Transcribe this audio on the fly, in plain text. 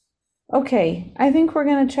Okay, I think we're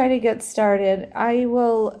going to try to get started. I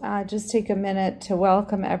will just take a minute to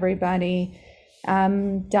welcome everybody.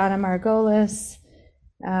 Donna Margolis.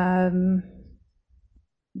 Um,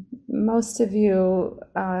 most of you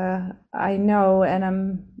I know, and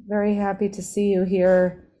I'm very happy to see you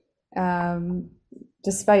here,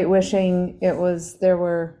 despite wishing there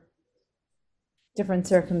were different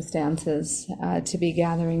circumstances to be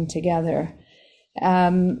gathering together.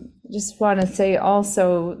 Just want to say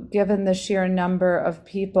also, given the sheer number of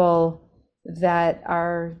people that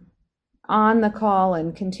are on the call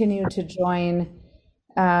and continue to join,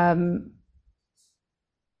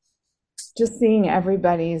 just seeing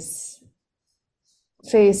everybody's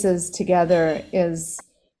faces together is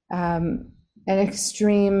an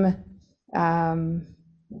extreme, um,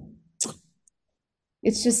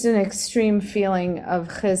 it's just an extreme feeling of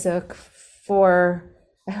chizuk for,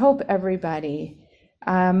 I hope, everybody.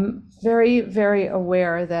 Very, very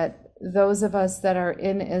aware that those of us that are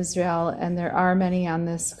in Israel, and there are many on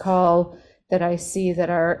this call that I see that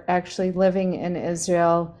are actually living in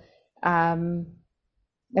Israel, and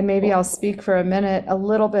maybe I'll speak for a minute a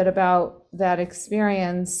little bit about that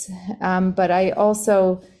experience. But I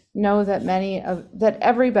also know that that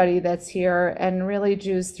everybody that's here, and really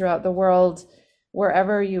Jews throughout the world,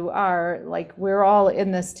 wherever you are, like we're all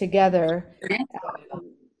in this together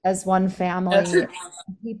as one family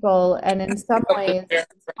people. And in some ways,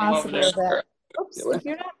 it's possible that, oops, if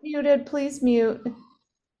you're not muted, please mute.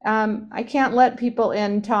 I can't let people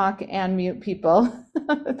in talk and mute people.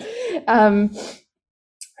 um,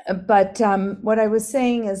 but what I was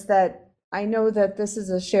saying is that I know that this is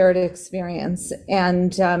a shared experience,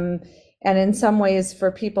 and in some ways,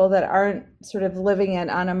 for people that aren't sort of living it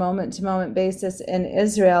on a moment-to-moment basis in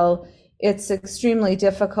Israel, it's extremely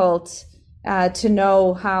difficult to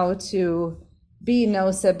know how to be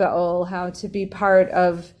Noseh B'Ol, how to be part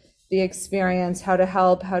of the experience, how to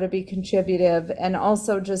help, how to be contributive, and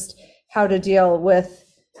also just how to deal with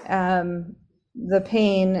the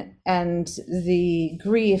pain and the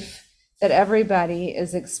grief that everybody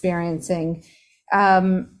is experiencing.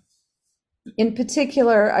 In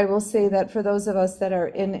particular, I will say that for those of us that are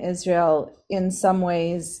in Israel, in some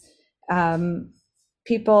ways,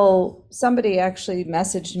 somebody actually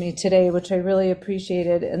messaged me today, which I really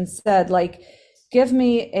appreciated, and said, like,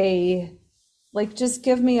 just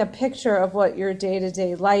give me a picture of what your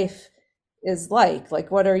day-to-day life is like. Like,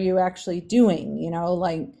 what are you actually doing?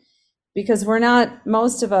 Because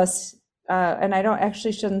most of us, and I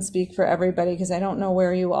shouldn't speak for everybody because I don't know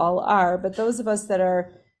where you all are, but those of us that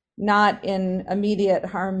are not in immediate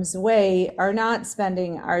harm's way are not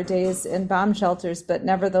spending our days in bomb shelters, but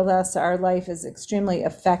nevertheless, our life is extremely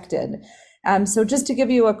affected. So just to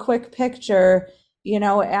give you a quick picture,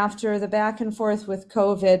 after the back and forth with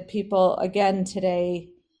COVID, people again today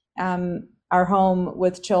are home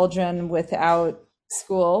with children without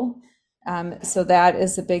school. So that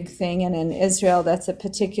is a big thing. And in Israel, that's a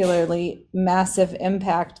particularly massive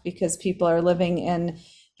impact because people are living in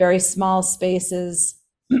very small spaces.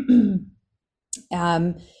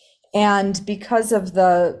 And because of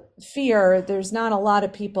the fear, there's not a lot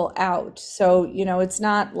of people out. So, it's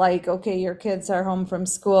not like, okay, your kids are home from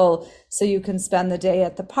school, so you can spend the day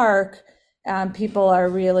at the park. People are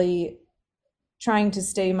really trying to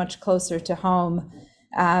stay much closer to home.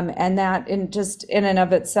 And that in and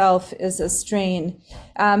of itself is a strain.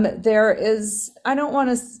 There is, I don't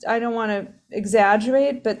want to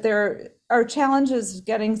exaggerate, but there are challenges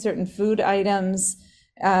getting certain food items.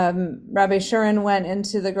 Rabbi Shurin went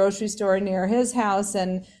into the grocery store near his house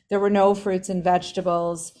and there were no fruits and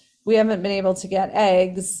vegetables. We haven't been able to get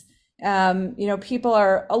eggs. People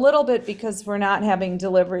are a little bit because we're not having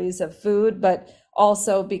deliveries of food, but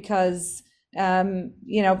also because,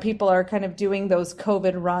 people are kind of doing those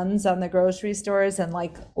COVID runs on the grocery stores and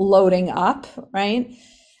like loading up, right?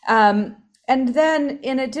 And then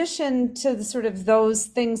in addition to the sort of those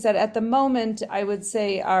things that at the moment I would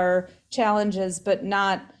say are challenges, but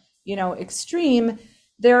not, extreme,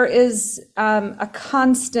 there is a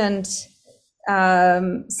constant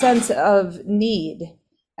sense of need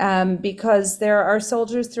because there are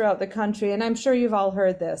soldiers throughout the country, and I'm sure you've all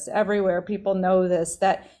heard this everywhere, people know this,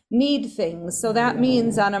 that need things. So that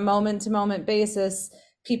means on a moment-to-moment basis,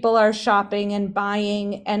 people are shopping and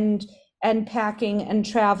buying and packing and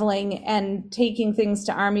traveling and taking things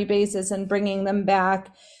to army bases and bringing them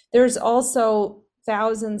back. There's also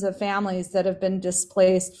thousands of families that have been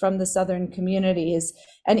displaced from the southern communities.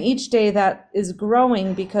 And each day that is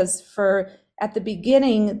growing because for at the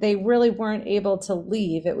beginning, they really weren't able to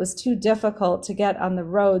leave. It was too difficult to get on the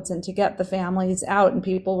roads and to get the families out, and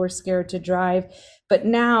people were scared to drive. But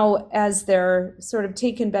now, as they're sort of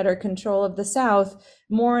taking better control of the South,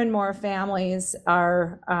 more and more families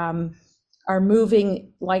are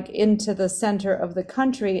moving like into the center of the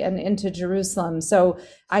country and into Jerusalem. So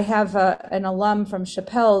I have an alum from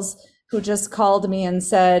Shapell's who just called me and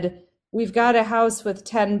said, we've got a house with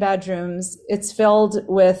 10 bedrooms. It's filled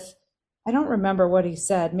with, I don't remember what he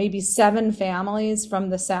said, maybe 7 families from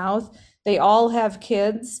the South. They all have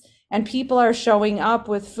kids, and people are showing up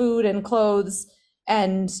with food and clothes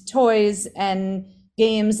and toys and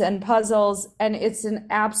games and puzzles, and it's an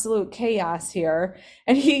absolute chaos here.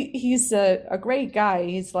 And he's a great guy.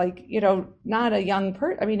 He's like, not a young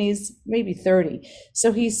person. I mean, he's maybe 30.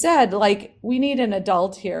 So he said, like, we need an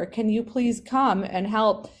adult here. Can you please come and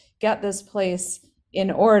help get this place in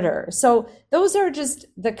order? So those are just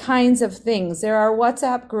the kinds of things. There are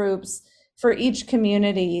WhatsApp groups for each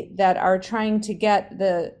community that are trying to get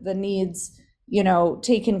the needs,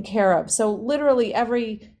 taken care of. So literally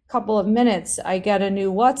every couple of minutes, I get a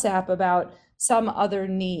new WhatsApp about some other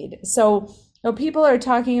need. So people are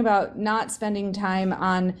talking about not spending time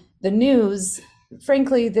on the news.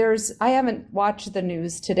 Frankly, I haven't watched the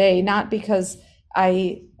news today, not because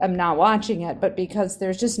I am not watching it, but because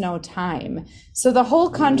there's just no time. So the whole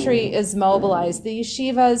country is mobilized. The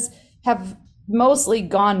yeshivas have mostly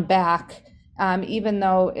gone back, even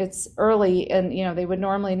though it's early, and they would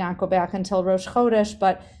normally not go back until Rosh Chodesh,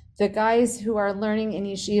 but the guys who are learning in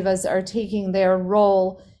yeshivas are taking their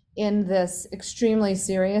role in this extremely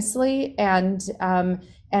seriously, and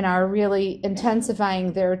are really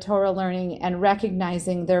intensifying their Torah learning and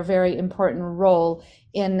recognizing their very important role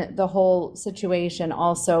in the whole situation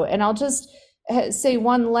also. And I'll just say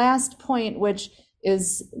one last point, which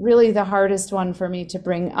is really the hardest one for me to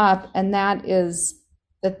bring up, and that is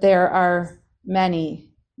that there are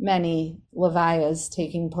many, many levayas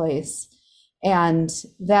taking place. And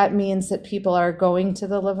that means that people are going to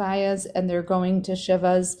the levayas and they're going to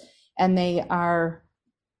shivas, and they are,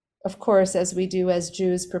 of course, as we do as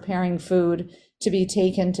Jews, preparing food to be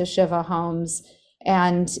taken to shiva homes.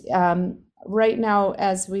 And right now,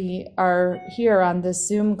 as we are here on this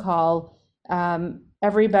Zoom call,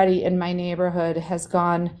 everybody in my neighborhood has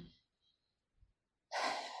gone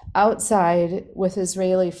outside with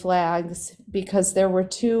Israeli flags because there were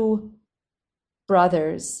 2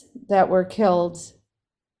 brothers that were killed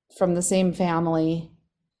from the same family.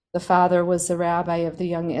 The father was the rabbi of the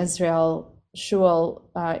Young Israel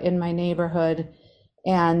shul in my neighborhood.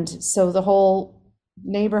 And so the whole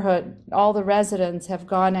neighborhood, all the residents have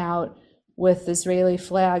gone out with Israeli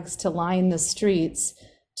flags to line the streets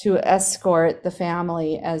to escort the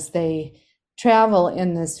family as they travel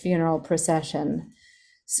in this funeral procession.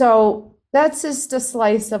 So that's just a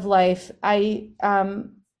slice of life.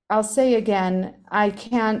 I'll say again, I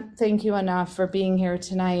can't thank you enough for being here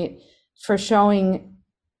tonight, for showing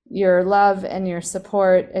your love and your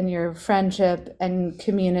support and your friendship and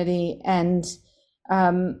community, and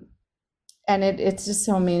it's just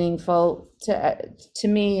so meaningful to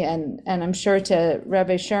me, and I'm sure to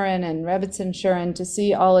Rabbi Shurin and Rabbi Shurin, to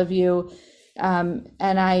see all of you. And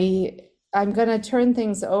I'm going to turn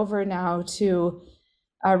things over now to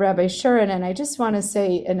Rabbi Shurin, and I just want to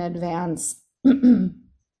say in advance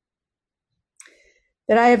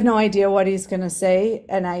that I have no idea what he's going to say,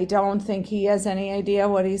 and I don't think he has any idea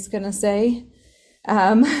what he's going to say.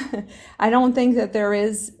 I don't think that there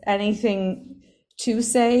is anything to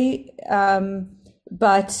say,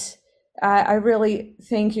 but I really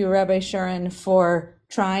thank you, Rabbi Shurin, for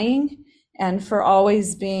trying and for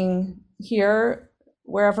always being here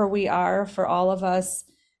wherever we are for all of us.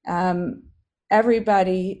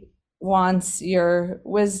 Everybody wants your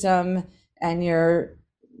wisdom and your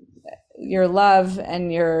love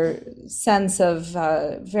and your sense of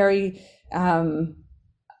very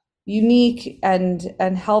unique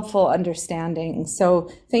and helpful understanding.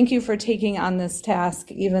 So thank you for taking on this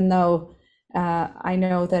task, even though I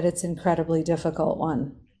know that it's an incredibly difficult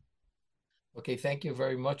one. Okay, thank you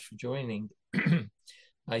very much for joining.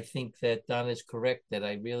 I think that Donna is correct, that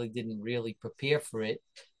I really didn't prepare for it,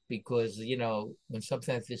 because, when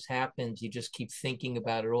something like this happens, you just keep thinking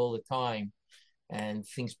about it all the time, and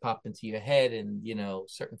things pop into your head, and,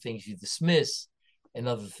 certain things you dismiss and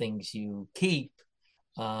other things you keep.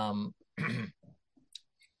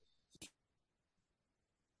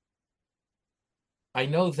 I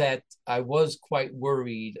know that I was quite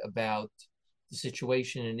worried about the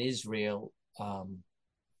situation in Israel over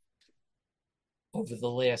the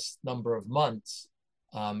last number of months,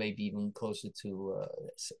 maybe even closer to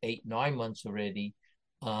 8, 9 months already.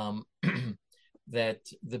 that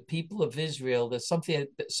the people of Israel, there's something,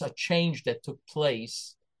 that's a change that took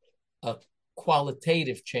place, a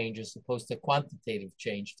qualitative change as opposed to quantitative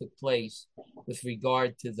change took place with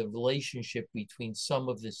regard to the relationship between some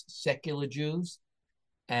of the secular Jews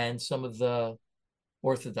and some of the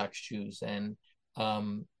Orthodox Jews. And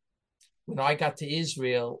when I got to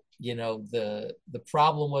Israel, the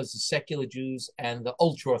problem was the secular Jews and the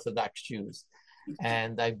ultra Orthodox Jews.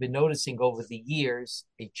 And I've been noticing over the years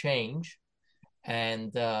a change.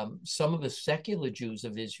 And some of the secular Jews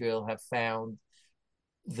of Israel have found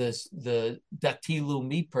the Dati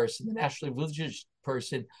Leumi person, the nationally religious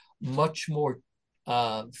person, much more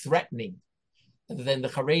threatening than the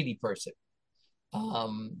Haredi person.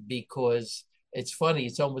 Because it's funny,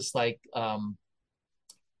 it's almost like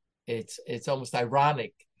it's almost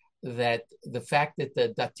ironic that the fact that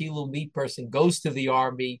the Dati Leumi person goes to the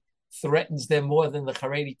army threatens them more than the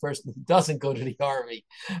Haredi person who doesn't go to the army,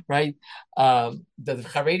 right? The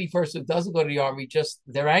Haredi person who doesn't go to the army,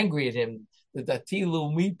 they're angry at him. The Dati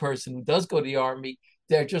Leumi person who does go to the army,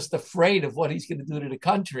 they're just afraid of what he's going to do to the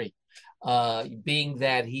country. Being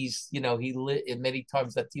that many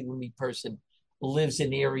times that Dati Leumi person lives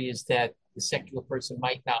in areas that the secular person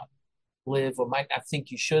might not live or might not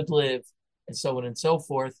think you should live, and so on and so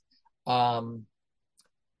forth. And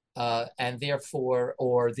therefore,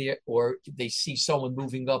 or they see someone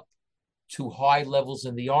moving up to high levels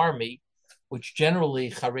in the army, which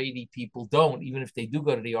generally Haredi people don't, even if they do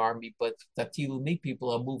go to the army. But Dati Leumi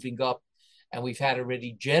people are moving up, and we've had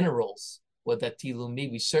already generals with Dati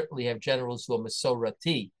Leumi. We certainly have generals who are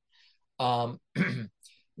Masorati.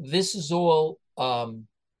 This is all.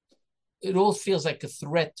 It all feels like a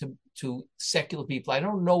threat to secular people. I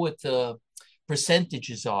don't know what the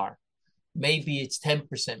percentages are. Maybe it's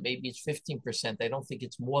 10%, maybe it's 15%. I don't think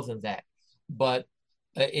it's more than that. But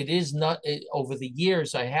it is not, over the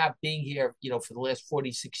years I have been here, for the last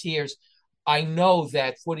 46 years, I know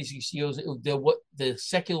that 46 years, the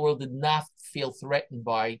secular world did not feel threatened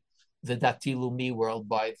by the Dati Leumi world,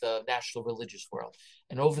 by the national religious world.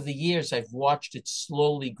 And over the years, I've watched it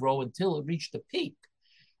slowly grow until it reached a peak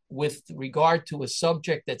with regard to a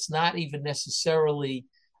subject that's not even necessarily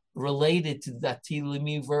related to the Dati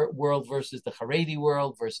Leumi world versus the Haredi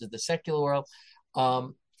world versus the secular world.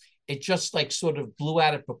 It just like sort of blew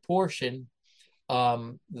out of proportion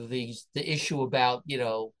the issue about,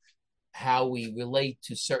 how we relate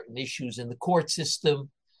to certain issues in the court system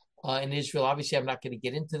in Israel. Obviously, I'm not going to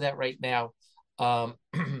get into that right now.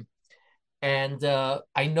 And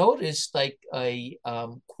I noticed like a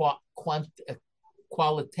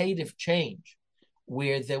qualitative change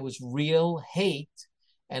where there was real hate.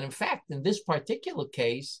 And in fact, in this particular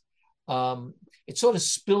case, it sort of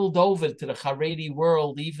spilled over to the Haredi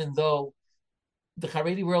world, even though the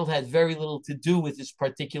Haredi world had very little to do with this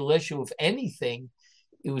particular issue. If anything,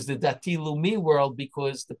 it was the Dati Leumi world,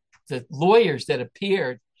 because the lawyers that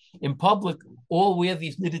appeared in public all wear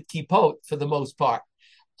these knitted kippot for the most part.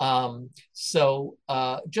 So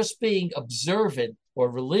just being observant or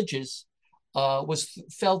religious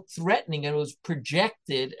felt threatening, and it was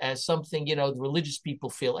projected as something, the religious people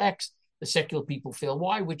feel X, the secular people feel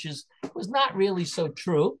Y, which was not really so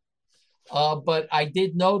true. But I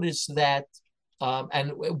did notice that,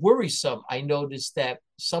 and worrisome, I noticed that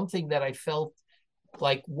something that I felt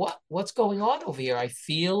like, what's going on over here? I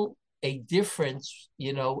feel a difference,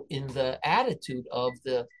 in the attitude of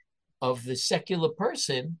the secular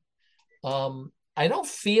person. I don't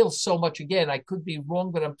feel so much, again, I could be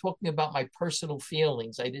wrong, but I'm talking about my personal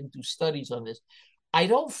feelings. I didn't do studies on this. I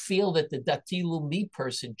don't feel that the Dati Leumi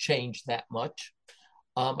person changed that much.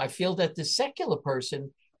 I feel that the secular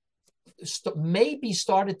person maybe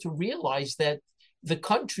started to realize that the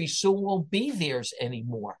country soon won't be theirs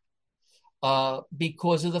anymore,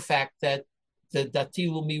 because of the fact that the Dati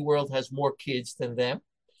Leumi world has more kids than them.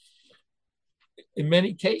 In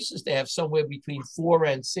many cases, they have somewhere between 4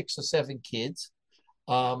 and 6 or 7 kids.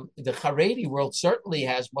 The Haredi world certainly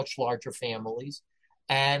has much larger families.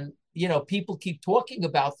 And, people keep talking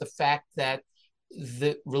about the fact that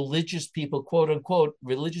the religious people, quote unquote,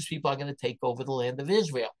 religious people are going to take over the land of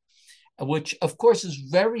Israel, which, of course, is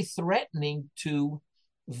very threatening to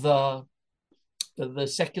the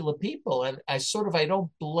secular people. And I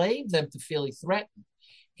don't blame them to feeling threatened.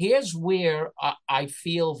 Here's where I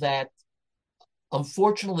feel that,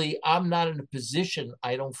 unfortunately, I'm not in a position,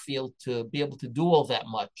 I don't feel, to be able to do all that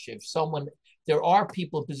much. There are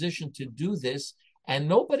people in position to do this, and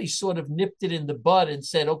nobody sort of nipped it in the bud and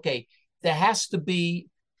said, okay, there has to be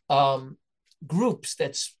groups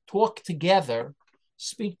that talk together,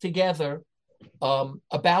 speak together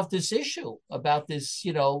about this issue, about this,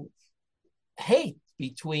 hate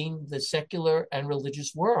between the secular and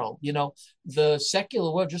religious world. The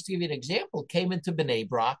secular world, just to give you an example, came into Bnei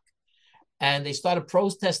Brak, and they started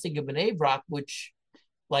protesting in Bnei Brak, which,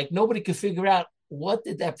 like, nobody could figure out what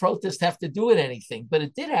did that protest have to do with anything. But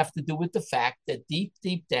it did have to do with the fact that deep,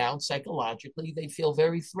 deep down, psychologically, they feel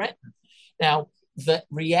very threatened. Now, the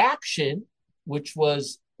reaction, which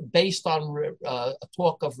was based on a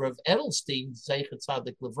talk of Rav Edelstein, Zeichet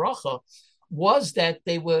Tzadik Livracha, was that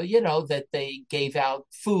they were, that they gave out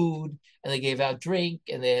food and they gave out drink,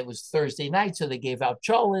 and it was Thursday night, so they gave out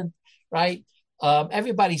cholent, right?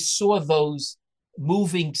 Everybody saw those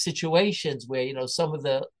moving situations where, some of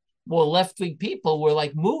the more left-wing people were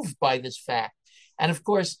like moved by this fact. And of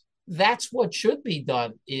course, that's what should be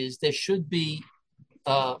done, is there should be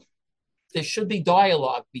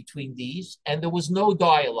dialogue between these, and there was no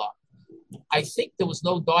dialogue. I think there was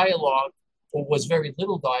no dialogue, or was very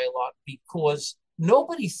little dialogue, because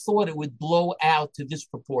nobody thought it would blow out to this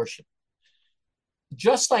proportion.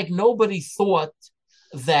 Just like nobody thought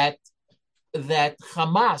that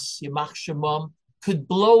Hamas, Yimach Shemam, could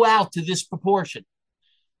blow out to this proportion.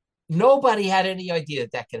 Nobody had any idea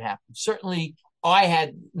that could happen. Certainly, I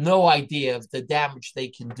had no idea of the damage they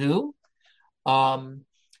can do.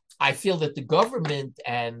 I feel that the government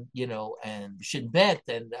and Shin Bet,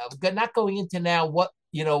 and not going into now what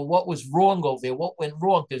was wrong over there, what went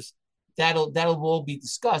wrong, because that'll all be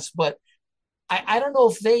discussed. But I don't know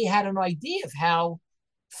if they had an idea of how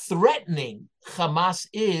threatening Hamas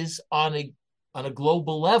is on a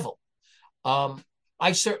global level.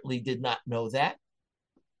 I certainly did not know that.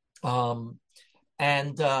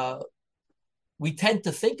 We tend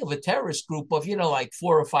to think of a terrorist group of, like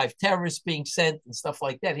 4 or 5 terrorists being sent and stuff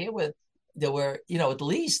like that. There were at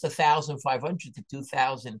least 1,500 to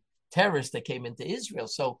 2,000 terrorists that came into Israel.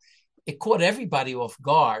 So it caught everybody off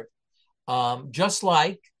guard. Just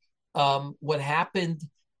like what happened,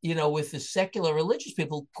 with the secular religious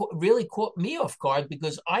people really caught me off guard,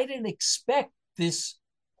 because I didn't expect this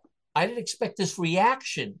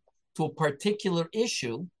reaction to a particular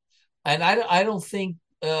issue. And I don't think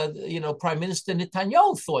Prime Minister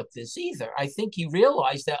Netanyahu thought this either. I think he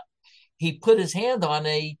realized that he put his hand on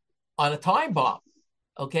a time bomb,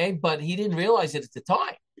 okay? But he didn't realize it at the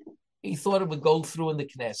time. He thought it would go through in the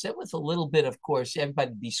Knesset with a little bit, of course,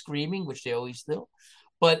 everybody be screaming, which they always do.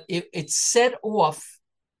 But it set off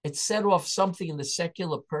something in the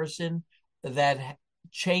secular person that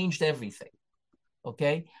changed everything,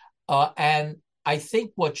 okay? And I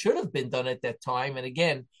think what should have been done at that time, and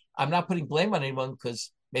again, I'm not putting blame on anyone,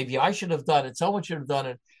 because maybe I should have done it, someone should have done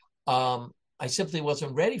it. I simply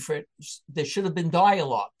wasn't ready for it. There should have been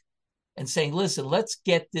dialogue and saying, listen, let's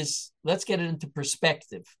get it into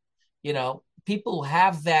perspective. People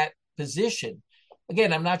have that position.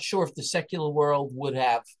 Again, I'm not sure if the secular world would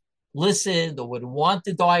have listened or would want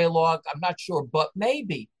the dialogue. I'm not sure, but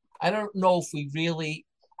maybe. I don't know if I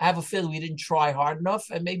have a feeling we didn't try hard enough,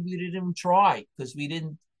 and maybe we didn't even try because we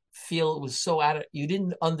didn't feel it was so you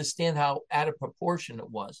didn't understand how out of proportion it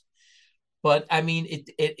was. But I mean,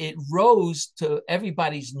 it rose to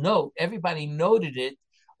everybody's note. Everybody noted it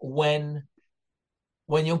when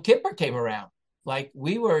Yom Kippur came around. Like,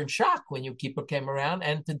 we were in shock when Yom Kippur came around.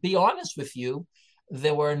 And to be honest with you,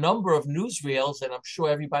 there were a number of newsreels, and I'm sure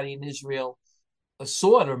everybody in Israel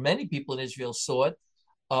saw it, or many people in Israel saw it,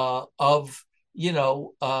 of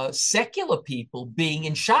secular people being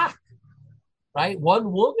in shock. Right?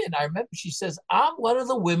 One woman, I remember, she says, I'm one of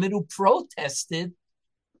the women who protested,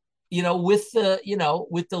 with the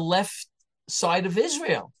left side of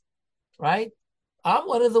Israel, right? I'm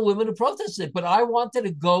one of the women who protested, but I wanted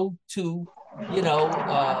to go to,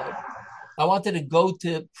 I wanted to go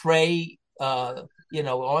to pray, I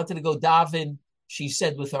wanted to go daven, she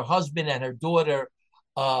said, with her husband and her daughter,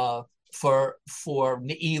 for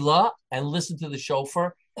Ne'ilah, and listen to the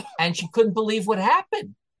shofar, and she couldn't believe what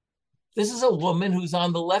happened. This is a woman who's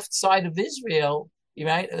on the left side of Israel,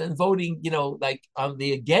 right, and voting, like on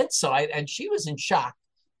the against side, and she was in shock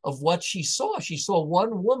of what she saw. She saw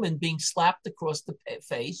one woman being slapped across the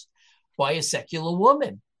face by a secular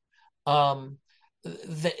woman.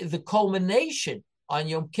 The culmination on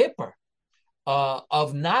Yom Kippur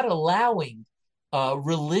of not allowing a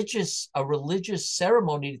religious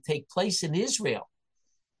ceremony to take place in Israel,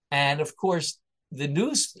 and of course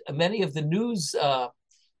many of the news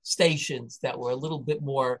stations that were a little bit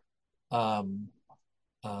more,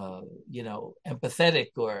 empathetic,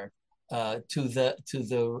 or to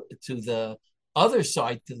the other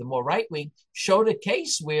side, to the more right wing, showed a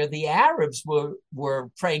case where the Arabs were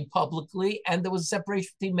praying publicly, and there was a separation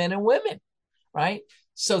between men and women, right?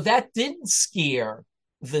 So that didn't scare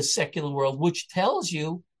the secular world, which tells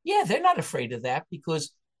you Yeah, they're not afraid of that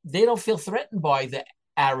because they don't feel threatened by the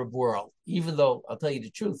Arab world, even though I'll tell you the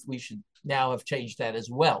truth, we should now have changed that as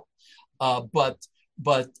well. Uh, but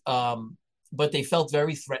but but they felt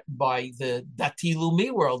very threatened by the Dati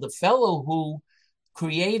Lumi world, the fellow who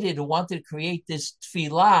wanted to create this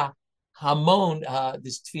tefillah, Hamon,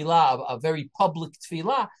 this tefillah, a very public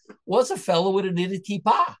tefillah, was a fellow with a knitted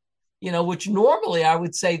kippah, which normally I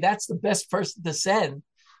would say that's the best person to send,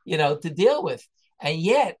 to deal with. And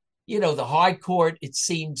yet, the high court, it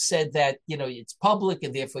seems, said that, it's public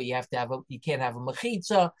and therefore you can't have a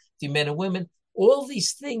mechitza to men and women. All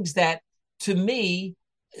these things that, to me,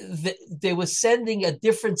 they were sending a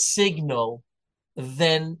different signal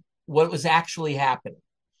than what was actually happening.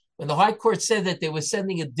 When the High Court said that, they were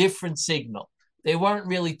sending a different signal. They weren't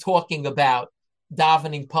really talking about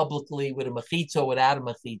davening publicly with a mechitza or without a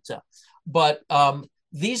mechitza. But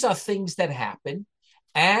these are things that happen.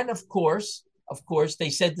 And of course, they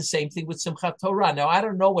said the same thing with Simchat Torah. Now, I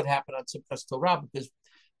don't know what happened on Simchat Torah because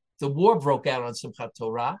the war broke out on Simchat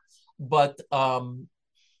Torah. But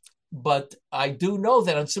I do know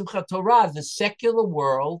that on Simchat Torah, the secular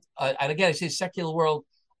world, and again, I say secular world,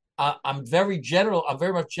 I'm very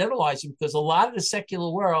much generalizing because a lot of the secular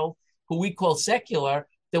world, who we call secular,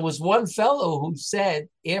 there was one fellow who said,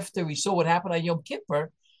 after he saw what happened on Yom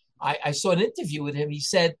Kippur, I saw an interview with him. He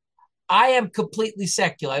said, I am completely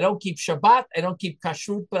secular. I don't keep Shabbat. I don't keep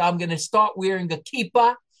kashrut, but I'm going to start wearing a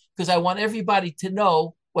kippah because I want everybody to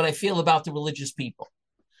know what I feel about the religious people.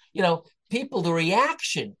 The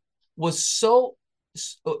reaction was so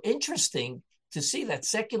interesting to see that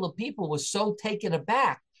secular people were so taken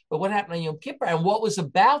aback by what happened on Yom Kippur and what was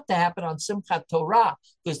about to happen on Simchat Torah,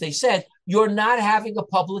 because they said, you're not having a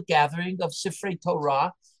public gathering of Sifrei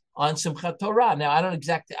Torah on Simchat Torah. Now, I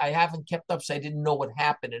haven't kept up, so I didn't know what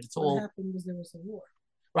happened. And what happened was there was a war.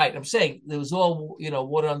 Right. I'm saying there was all,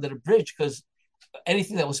 water under the bridge because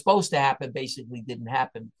anything that was supposed to happen basically didn't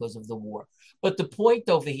happen because of the war. But the point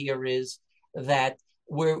over here is that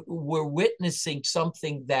we're witnessing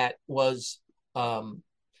something that was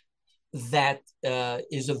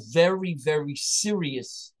is a very, very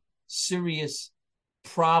serious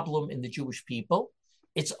problem in the Jewish people.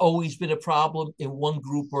 It's always been a problem in one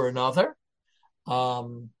group or another. I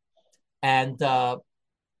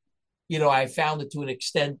found it to an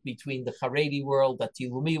extent between the Haredi world, the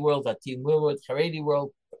Tilumi world, Haredi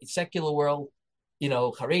world, secular world,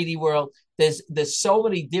 Haredi world. There's so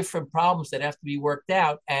many different problems that have to be worked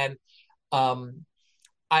out. And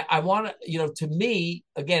I want to, to me,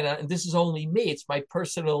 again, and this is only me, it's my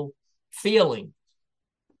personal feeling.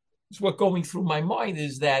 It's what going through my mind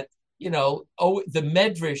is that, the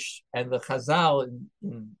Medrash and the Chazal in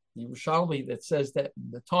Yerushalmi that says that in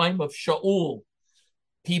the time of Shaul,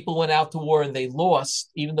 people went out to war and they lost,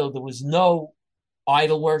 even though there was no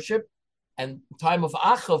idol worship. And time of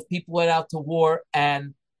Achav, people went out to war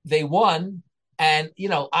and they won. And,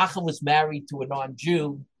 Achav was married to a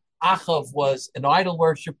non-Jew. Achav was an idol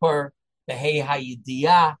worshiper, the Hey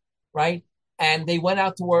Hayidiyah, right? And they went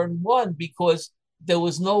out to war and won because there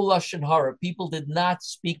was no Lashon Hara. People did not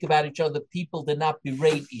speak about each other. People did not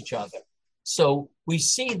berate each other. So we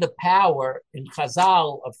see the power in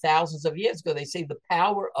Chazal of thousands of years ago. They say the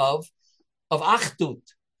power of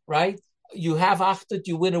Achdut, right? You have Achdut,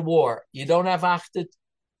 you win a war. You don't have Achdut,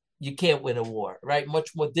 you can't win a war, right?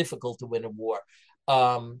 Much more difficult to win a war.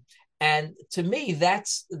 And to me,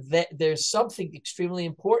 there's something extremely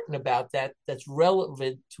important about that that's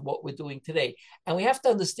relevant to what we're doing today. And we have to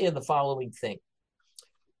understand the following thing.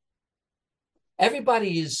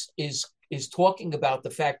 Everybody is talking about the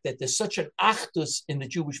fact that there's such an achdus in the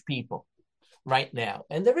Jewish people right now.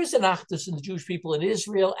 And there is an achdus in the Jewish people in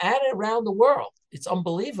Israel and around the world. It's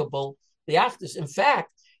unbelievable, the achdus. In fact,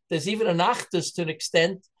 there's even an achdus to an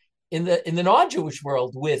extent in the non-Jewish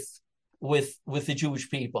world with the Jewish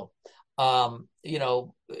people.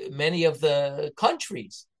 Many of the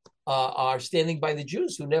countries are standing by the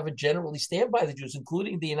Jews who never generally stand by the Jews,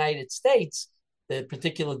 including the United States. The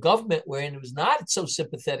particular government wherein it was not so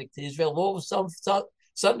sympathetic to Israel, all of a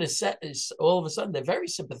sudden they're very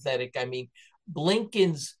sympathetic. I mean,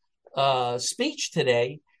 Blinken's speech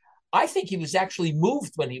today, I think he was actually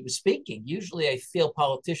moved when he was speaking. Usually I feel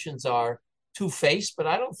politicians are two-faced, but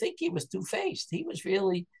I don't think he was two-faced. He was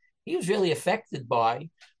really affected by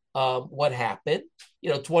what happened.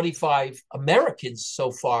 25 Americans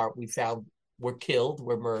so far we found were killed,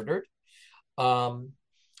 were murdered.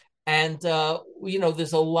 And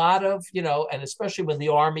there's a lot of, and especially when the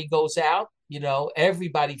army goes out,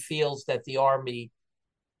 everybody feels that the army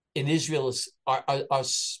in Israel are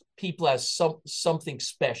people as something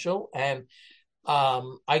special. And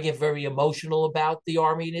I get very emotional about the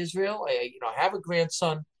army in Israel. I have a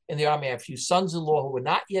grandson in the army. I have a few sons-in-law who were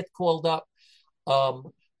not yet called up,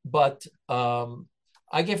 but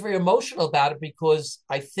I get very emotional about it because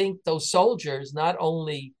I think those soldiers not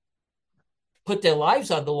only put their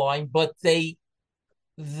lives on the line, but they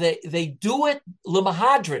do it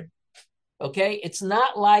limahadrin. Okay, it's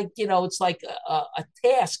not like it's like a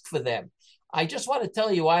task for them. I just want to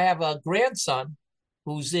tell you, I have a grandson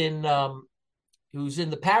who's in the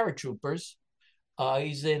paratroopers.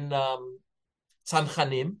 He's in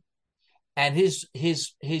Tzanchanim, and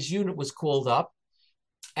his unit was called up,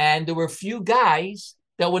 and there were a few guys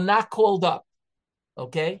that were not called up.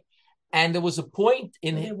 Okay, and there was a point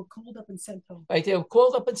in they were called up and sent home. Right, they were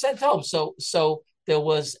called up and sent home. So there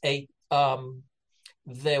was a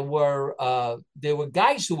there were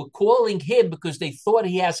guys who were calling him because they thought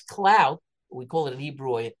he has clout. We call it in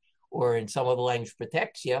Hebrew or in some other language,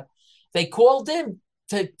 protexia. They called him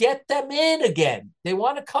to get them in again. They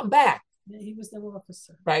want to come back. He was their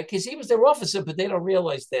officer. Right, because he was their officer, but they don't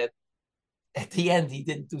realize that at the end he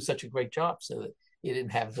didn't do such a great job, so that he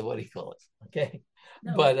didn't have the, what do you call it? Okay.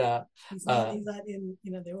 No, but he's not in,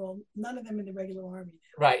 they're all, none of them in the regular army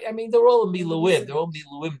now. Right. I mean, they're all miluim. They're all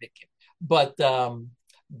miluimnikim. But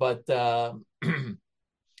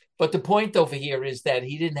but the point over here is that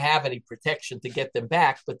he didn't have any protection to get them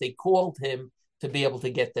back, but they called him to be able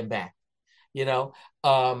to get them back.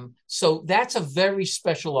 So that's a very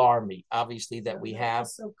special army, obviously, that we have.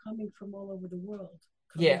 So coming from all over the world.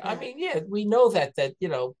 Yeah, back. I mean, we know that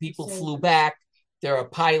people flew back. There are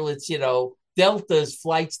pilots, Delta's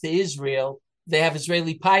flights to Israel. They have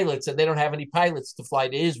Israeli pilots, and they don't have any pilots to fly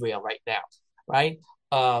to Israel right now, right?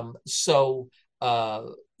 So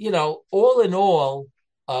all in all,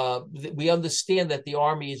 we understand that the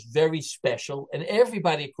army is very special, and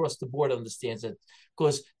everybody across the board understands it,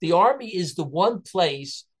 because the army is the one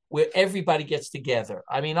place where everybody gets together.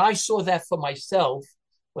 I mean, I saw that for myself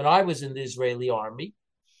when I was in the Israeli army.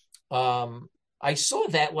 I saw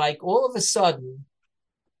that, like, all of a sudden,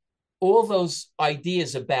 all those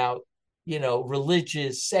ideas about,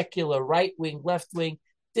 religious, secular, right wing, left wing,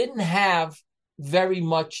 didn't have a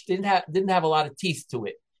lot of teeth to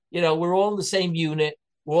it. We're all in the same unit.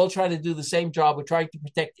 We're all trying to do the same job. We're trying to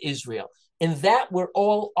protect Israel. In that, we're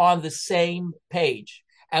all on the same page.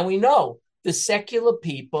 And we know the secular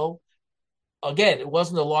people, again, it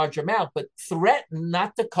wasn't a large amount, but threatened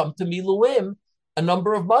not to come to Miluim a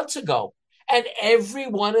number of months ago. And every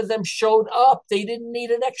one of them showed up. They didn't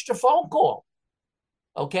need an extra phone call.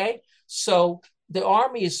 Okay? So the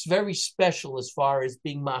army is very special as far as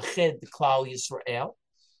being mached, the Klal Yisrael.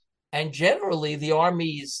 And generally, the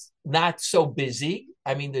army is not so busy.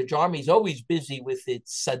 I mean, the army is always busy with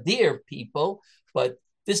its Sadir people, but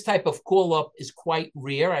this type of call-up is quite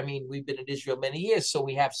rare. I mean, we've been in Israel many years, so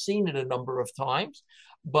we have seen it a number of times.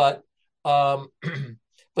 But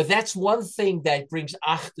but that's one thing that brings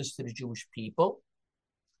achdus to the Jewish people.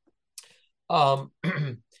 And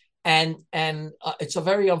it's a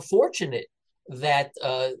very unfortunate that,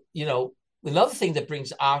 another thing that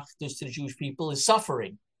brings achdus to the Jewish people is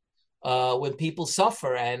suffering. When people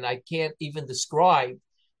suffer, and I can't even describe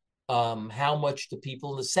how much the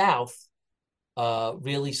people in the South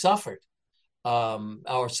really suffered,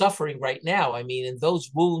 are suffering right now. I mean, and those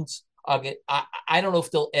wounds I don't know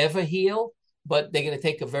if they'll ever heal, but they're going to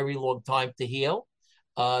take a very long time to heal.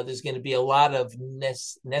 There's going to be a lot of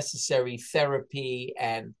necessary therapy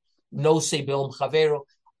and no se b'olam chavero.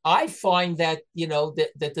 I find that,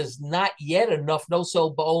 that there's not yet enough no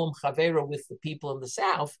so b'olam chavero with the people in the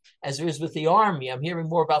South as there is with the army. I'm hearing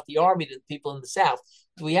more about the army than the people in the South.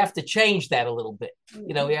 We have to change that a little bit.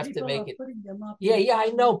 We have to make it. Yeah, I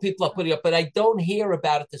know people are putting up, but I don't hear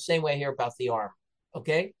about it the same way I hear about the army.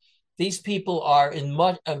 Okay? These people are in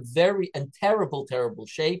terrible, terrible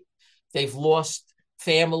shape. They've lost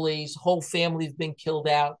families, whole families been killed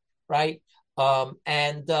out, right?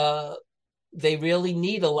 And they really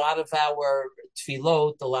need a lot of our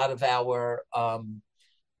tefillot, a lot of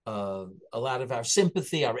our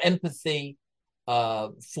sympathy, our empathy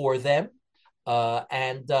for them,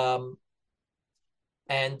 and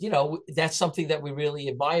that's something that we really,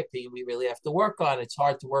 in my opinion, we really have to work on. It's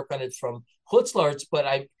hard to work on it from Chutz La'aretz, but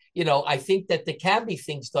I think that there can be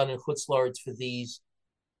things done in Chutz La'aretz for these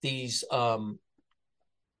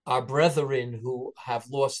our brethren who have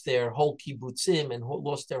lost their whole kibbutzim and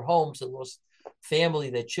lost their homes and lost family,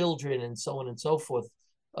 their children, and so on and so forth,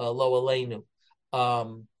 lo aleinu.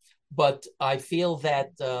 But I feel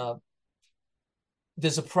that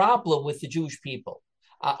there's a problem with the Jewish people.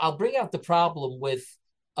 I'll bring out the problem with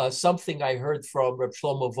something I heard from Reb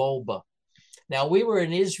Shlomo Wolbe. Now, we were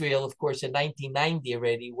in Israel, of course, in 1990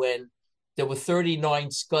 already, when there were 39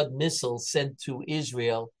 Scud missiles sent to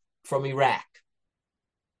Israel from Iraq.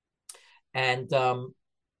 And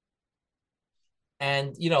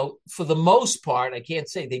you know, for the most part, I can't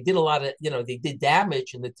say they did a lot of, you know, they did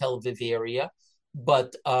damage in the Tel Aviv area,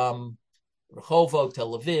 but Rehovot,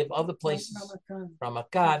 Tel Aviv, other places,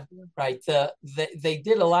 Ramakan, right? They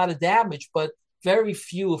did a lot of damage, but very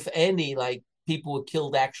few, if any, like people were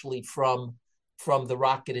killed actually from the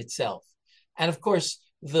rocket itself. And of course,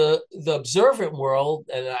 the observant world,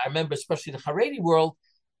 and I remember especially the Haredi world,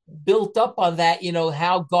 built up on that, you know,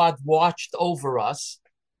 how God watched over us.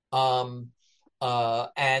 And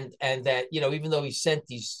that, you know, even though he sent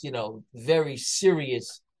these, you know, very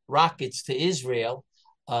serious rockets to Israel,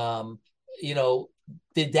 you know,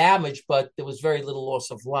 did damage, but there was very little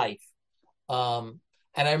loss of life.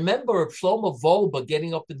 And I remember Shlomo Volba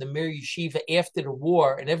getting up in the Mir Yeshiva after the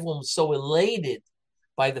war, and everyone was so elated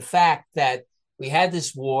by the fact that we had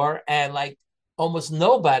this war, and like almost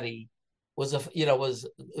nobody was,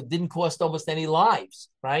 didn't cost almost any lives,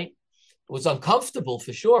 right? It was uncomfortable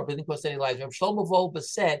for sure, but it didn't cost any lives. Shlomo Volba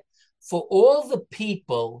said, for all the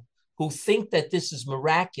people who think that this is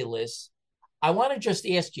miraculous, I want to just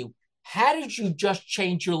ask you, how did you just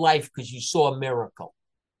change your life because you saw a miracle?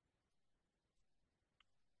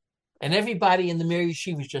 And everybody in the Mir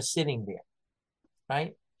Yeshiva was just sitting there,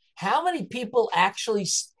 right? How many people actually,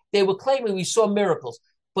 they were claiming we saw miracles,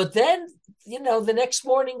 but then, you know, the next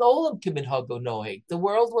morning, Olam Kimin Hago Noeg. The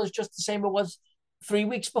world was just the same it was 3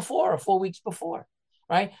 weeks before or 4 weeks before,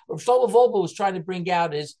 right? What Shlomo Volba was trying to bring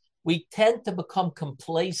out is we tend to become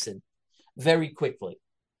complacent very quickly.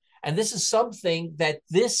 And this is something that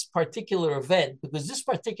this particular event, because this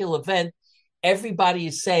particular event, everybody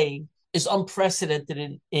is saying is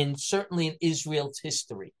unprecedented in certainly in Israel's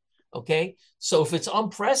history. Okay. So if it's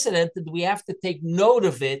unprecedented, we have to take note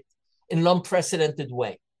of it in an unprecedented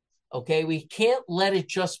way. Okay. We can't let it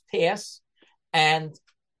just pass and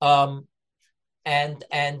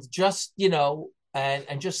just, you know,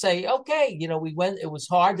 and just say, okay, you know, we went, it was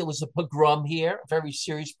hard. It was a pogrom here, a very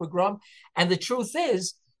serious pogrom. And the truth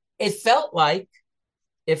is, it felt like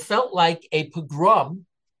a pogrom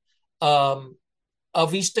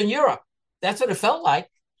of Eastern Europe. That's what it felt like.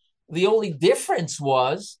 The only difference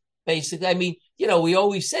was basically, I mean, you know, we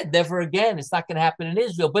always said never again. It's not going to happen in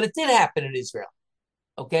Israel, but it did happen in Israel.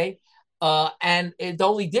 Okay. And the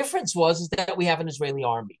only difference is that we have an Israeli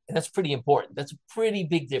army. And that's pretty important. That's a pretty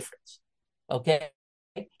big difference. Okay.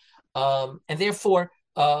 And therefore,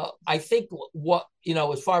 I think what, you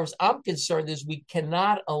know, as far as I'm concerned, is we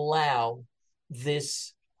cannot allow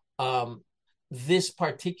this this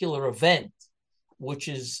particular event, which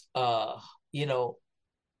is, you know,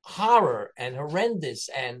 horror and horrendous,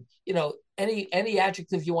 and, you know, any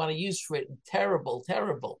adjective you want to use for it, terrible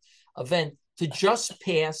event, to just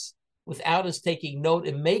pass without us taking note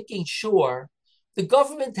and making sure. The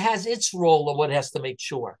government has its role of what it has to make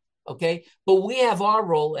sure, okay? But we have our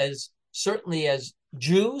role as, certainly as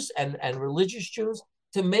Jews and religious Jews,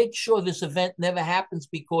 to make sure this event never happens,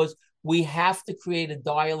 because we have to create a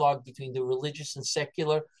dialogue between the religious and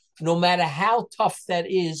secular, no matter how tough that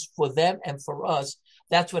is for them and for us.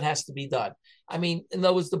 That's what has to be done. I mean, in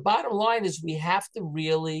other words, the bottom line is we have to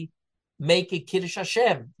really make a Kiddush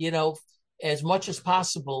Hashem, you know, as much as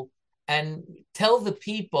possible, and tell the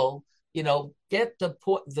people, you know, get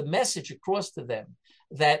the message across to them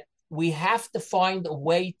that we have to find a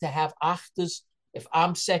way to have achdus. If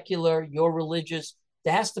I'm secular, you're religious,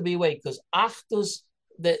 there has to be a way, because achdus,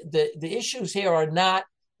 the issues here are not,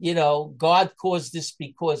 you know, God caused this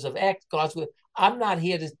because of X. I'm not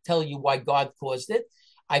here to tell you why God caused it.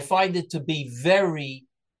 I find it to be very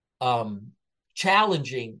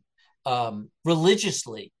challenging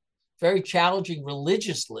religiously,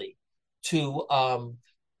 to on,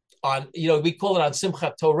 you know, we call it on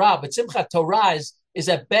Simchat Torah, but Simchat Torah is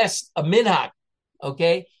at best a minhag.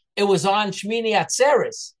 Okay, it was on Shmini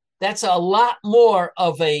Atzeres. That's a lot more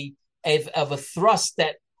of a thrust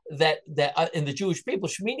that in the Jewish people.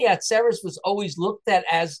 Shmini Atzeres was always looked at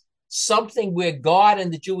as something where God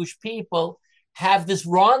and the Jewish people have this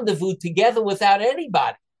rendezvous together without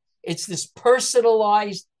anybody. It's this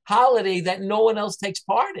personalized holiday that no one else takes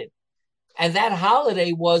part in. And that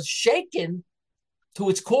holiday was shaken to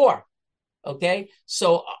its core. Okay.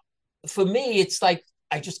 So for me, it's like,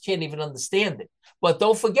 I just can't even understand it. But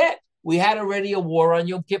don't forget, we had already a war on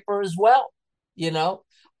Yom Kippur as well, you know?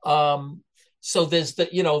 So there's the,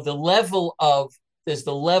 you know, the level of,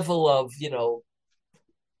 you know,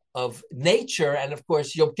 of nature. And of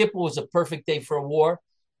course, Yom Kippur was a perfect day for a war.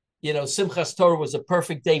 You know, Simchas Torah was a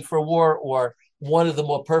perfect day for war, or one of the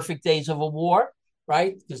more perfect days of a war,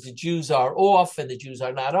 right? Because the Jews are off and the Jews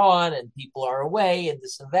are not on and people are away and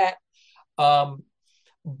this and that.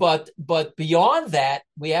 But beyond that,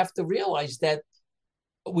 we have to realize that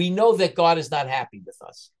we know that God is not happy with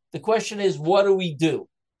us. The question is, what do we do,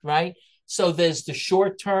 right? So there's the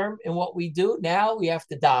short term in what we do. Now we have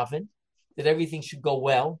to daven that everything should go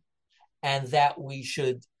well and that we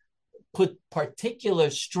should put particular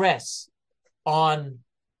stress on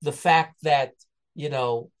the fact that,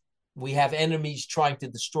 we have enemies trying to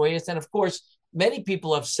destroy us. And of course, many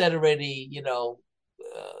people have said already,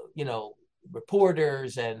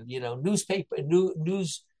 reporters and,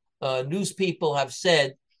 news people have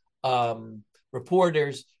said,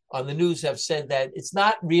 reporters on the news have said that it's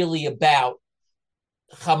not really about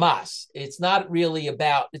Hamas. It's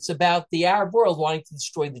about the Arab world wanting to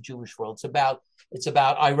destroy the Jewish world. It's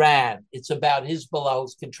about Iran. It's about Hezbollah,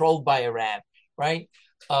 who's controlled by Iran, right?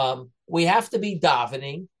 We have to be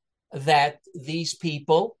davening that these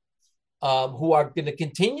people who are going to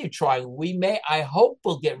continue trying, I hope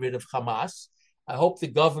we'll get rid of Hamas. I hope the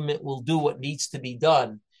government will do what needs to be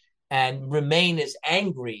done and remain as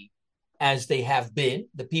angry as they have been.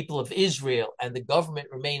 The people of Israel and the government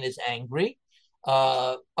remain as angry.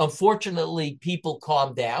 Unfortunately, people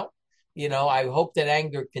calm down. I hope that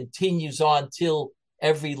anger continues on till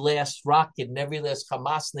every last rocket and every last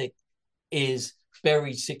Hamasnik is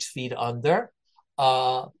buried 6 feet under.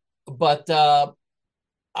 But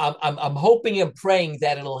I'm hoping and praying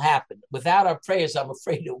that it'll happen. Without our prayers, I'm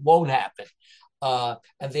afraid it won't happen.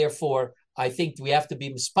 And therefore, I think we have to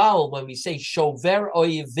be mispal when we say shover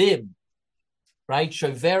oyevim, right?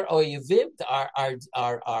 Shover oyevim,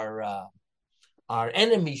 our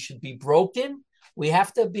enemies should be broken. We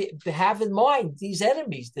have to have in mind these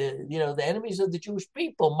enemies, the enemies of the Jewish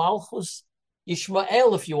people, Malchus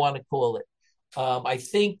Yishmael, if you want to call it. I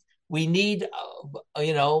think we need,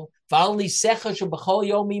 we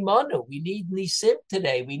need nisim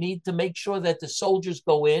today. We need to make sure that the soldiers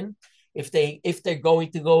go in, if they're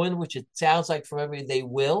going to go in, which it sounds like from everything they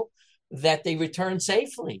will, that they return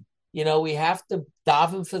safely. We have to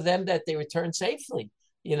daven for them that they return safely.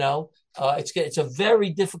 It's a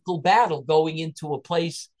very difficult battle going into a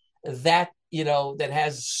place that that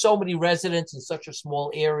has so many residents in such a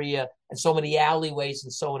small area and so many alleyways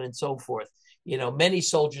and so on and so forth. Many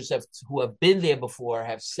soldiers who have been there before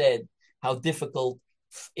have said how difficult,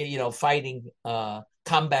 fighting,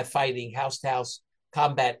 combat fighting, house to house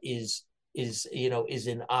combat is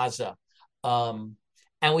in Gaza.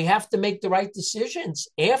 And we have to make the right decisions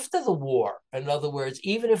after the war. In other words,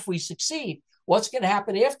 even if we succeed, what's going to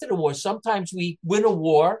happen after the war? Sometimes we win a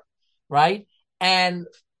war, right? And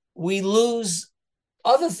we lose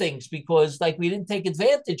other things because we didn't take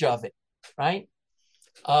advantage of it, right?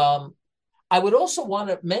 I would also want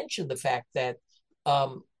to mention the fact that,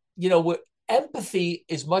 empathy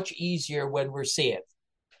is much easier when we're sad,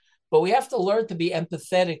 but we have to learn to be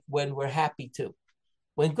empathetic when we're happy too.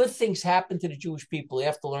 When good things happen to the Jewish people, we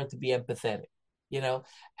have to learn to be empathetic,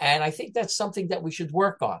 and I think that's something that we should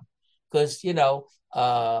work on because,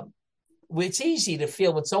 it's easy to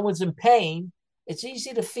feel when someone's in pain. It's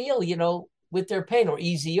easy to feel, with their pain, or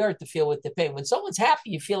easier to feel with their pain. When someone's happy,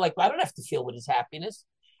 you feel like, well, I don't have to feel with his happiness,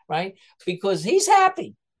 right? Because he's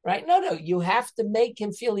happy, right? No, you have to make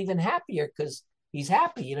him feel even happier because he's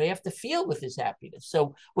happy. You have to feel with his happiness.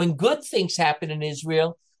 So when good things happen in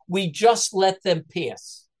Israel, we just let them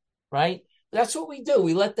pass, right? That's what we do.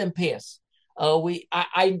 We let them pass.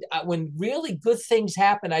 When really good things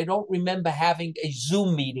happen, I don't remember having a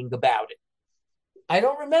Zoom meeting about it. I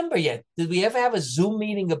don't remember yet. Did we ever have a Zoom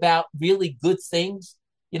meeting about really good things,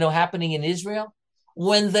 happening in Israel?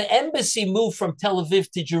 When the embassy moved from Tel Aviv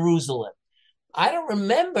to Jerusalem, I don't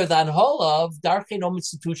remember the Anhola of Darkei Noam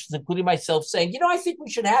institutions, including myself, saying, I think we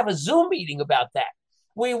should have a Zoom meeting about that.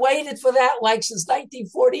 We waited for that since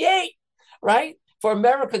 1948, right? For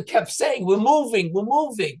America kept saying, we're moving,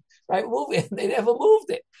 right? Moving. They never moved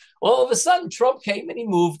it. All of a sudden, Trump came and he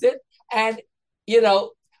moved it. And,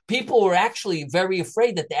 people were actually very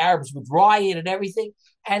afraid that the Arabs would riot and everything.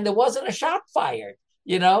 And there wasn't a shot fired,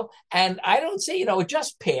 and I don't see, it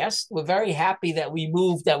just passed. We're very happy that we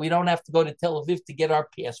moved, that we don't have to go to Tel Aviv to get our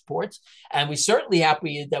passports. And we're certainly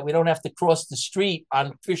happy that we don't have to cross the street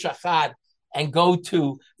on Kfish Achad and go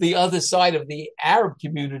to the other side of the Arab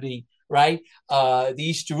community, right? The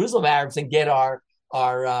East Jerusalem Arabs, and get our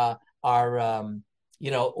all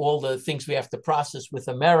the things we have to process with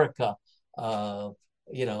America,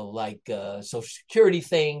 Social Security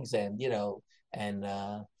things and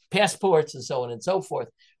passports and so on and so forth.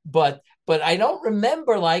 But I don't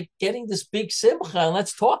remember getting this big simcha and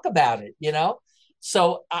let's talk about it,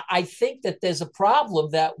 So I think that there's a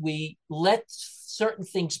problem that we let certain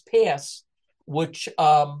things pass, which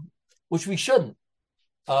we shouldn't.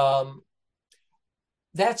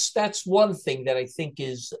 That's one thing that I think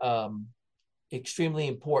is extremely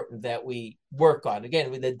important that we work on.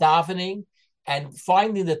 Again, with the davening and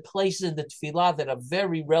finding the places in the tefillah that are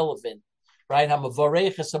very relevant, right? It's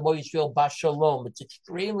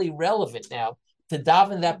extremely relevant now to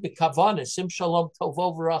daven that b'kavana, sim shalom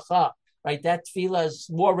tovo v'racha, right? That tefillah is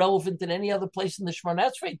more relevant than any other place in the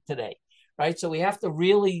Shemona Esrei today, right? So we have to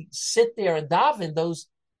really sit there and daven those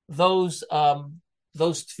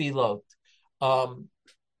tefillot. I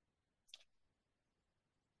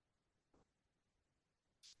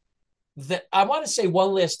want to say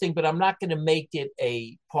one last thing, but I'm not going to make it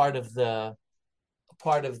a part of the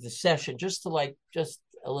session. Just a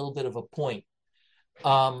little bit of a point.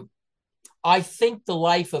 I think the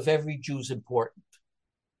life of every Jew is important.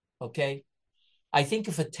 Okay, I think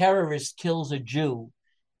if a terrorist kills a Jew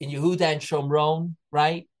in Yehuda and Shomron,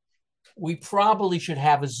 right, we probably should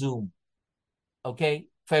have a Zoom. Okay,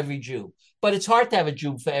 for every Jew. But it's hard to have a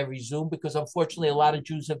Jew for every Zoom because unfortunately a lot of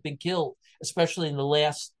Jews have been killed, especially in the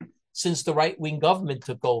last, since the right-wing government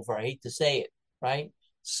took over. I hate to say it, right?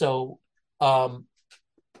 So I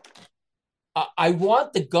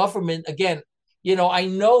want the government, again, I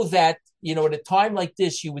know that, at a time like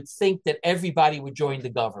this, you would think that everybody would join the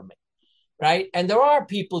government, right? And there are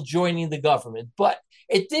people joining the government, but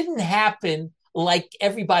it didn't happen like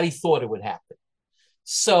everybody thought it would happen.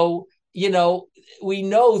 So, we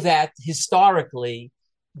know that historically,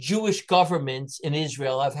 Jewish governments in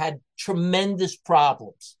Israel have had tremendous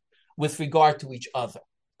problems with regard to each other,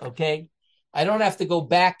 okay? I don't have to go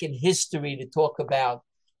back in history to talk about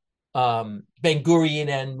Ben-Gurion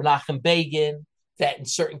and Menachem Begin, that in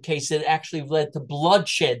certain cases actually led to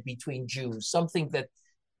bloodshed between Jews, something that,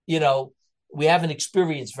 we haven't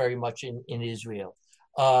experienced very much in Israel.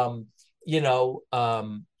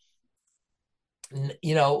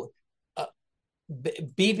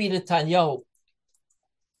 Bibi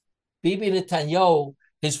Netanyahu,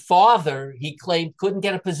 his father, he claimed, couldn't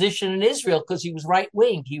get a position in Israel because he was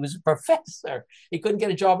right-wing. He was a professor. He couldn't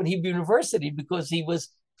get a job at Hebrew University because he was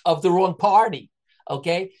of the wrong party.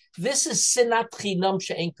 Okay, this is sinat chinam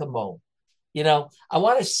she'en kamon. I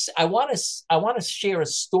want to share a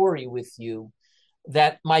story with you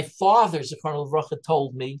that my father, Zichrono Livracha,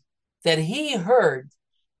 told me that he heard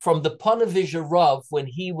from the Panovizh Rav when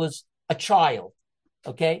he was a child.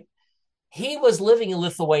 Okay, he was living in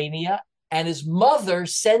Lithuania, and his mother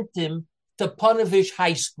sent him to Panovizh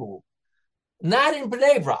High School, not in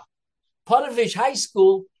Bnei Brak. Panovizh High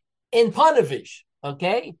School in Panovizh.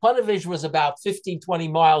 Okay, Panovizh was about 15, 20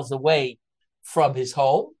 miles away from his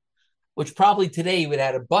home, which probably today he would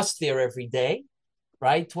have had a bus there every day,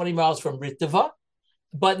 right? 20 miles from Ritva.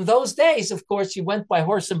 But in those days, of course, you went by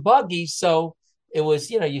horse and buggy, so it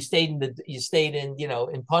was, you stayed in in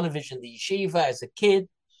Panovizh in the yeshiva as a kid.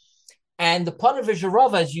 And the Panovizh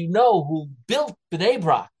Rav, as you know, who built Bnei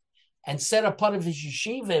Brak and set up Panovizh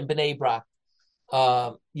Yeshiva in Bnei Brak,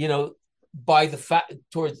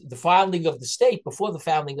 towards the founding of the state, before the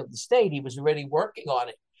founding of the state, he was already working on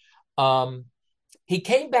it. He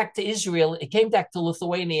came back to Israel. He came back to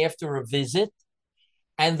Lithuania after a visit,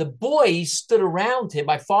 and the boys stood around him.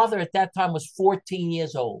 My father at that time was 14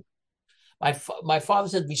 years old. My father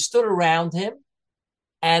said, we stood around him,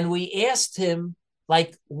 and we asked him,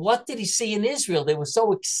 what did he see in Israel? They were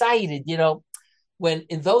so excited, when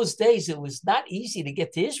in those days it was not easy to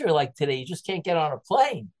get to Israel like today. You just can't get on a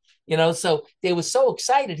plane, so they were so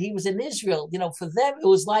excited. He was in Israel. For them, it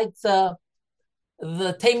was like the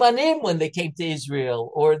Teimanim when they came to Israel,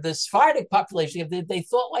 or the Sephardic population. They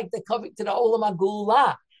thought like they're coming to the Olam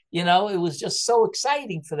HaGeulah. It was just so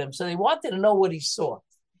exciting for them. So they wanted to know what he saw.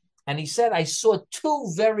 And he said, I saw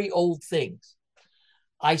two very old things.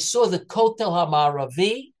 I saw the Kotel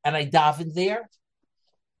HaMaravi, and I davened there,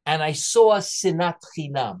 and I saw Sinat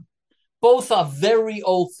Chinam. Both are very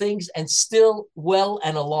old things and still well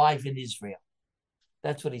and alive in Israel.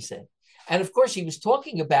 That's what he said. And of course, he was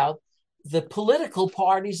talking about the political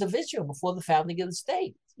parties of Israel before the founding of the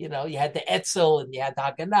state. You had the Etzel, and you had the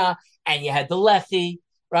Haganah, and you had the Lehi,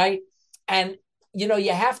 right? And,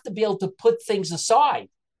 you have to be able to put things aside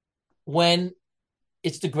when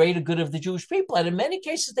it's the greater good of the Jewish people. And in many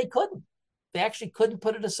cases, they couldn't. They actually couldn't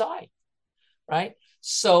put it aside, right?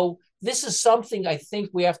 So this is something I think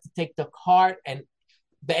we have to take to heart. And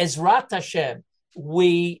Be'ezrat Hashem,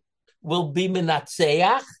 we will be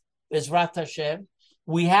menatzeach. Be'ezrat Hashem.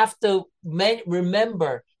 We have to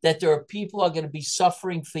remember that there are people who are going to be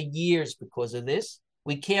suffering for years because of this.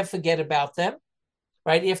 We can't forget about them.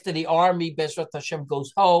 right? After the army, Bezrat Hashem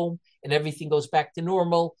goes home and everything goes back to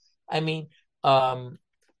normal. I mean,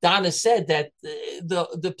 Donna said that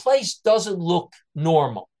the place doesn't look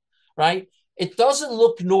normal, right? It doesn't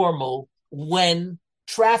look normal when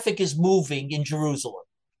traffic is moving in Jerusalem.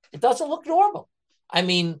 It doesn't look normal. I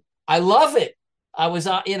mean, I love it. I was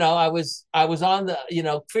on, I was on the,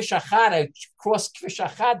 Kvish Achad. I crossed Kvish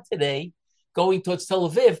Achad today, going towards Tel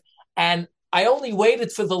Aviv, and I only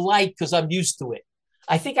waited for the light because I'm used to it.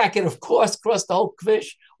 I think I could, of course, cross the whole Kvish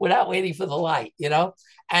without waiting for the light,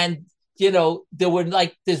 and there were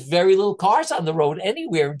there's very little cars on the road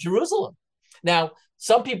anywhere in Jerusalem. Now,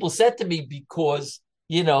 some people said to me because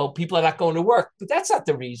people are not going to work, but that's not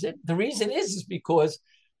the reason. The reason is because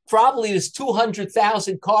probably there's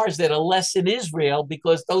 200,000 cars that are less in Israel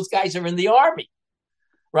because those guys are in the army,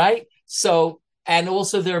 right? So, and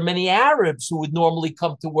also there are many Arabs who would normally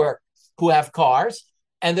come to work who have cars,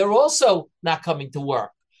 and they're also not coming to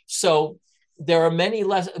work. So there are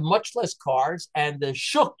much less cars, and the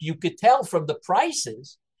shuk, you could tell from the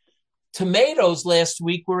prices. Tomatoes last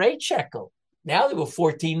week were 8 shekel. Now they were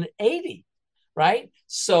 14.80. Right?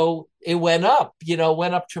 So it went up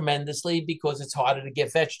tremendously because it's harder to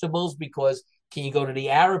get vegetables because can you go to the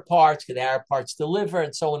Arab parts? Can the Arab parts deliver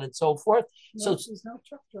and so on and so forth? No, so there's no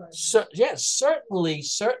truck drivers.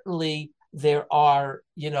 Certainly there are,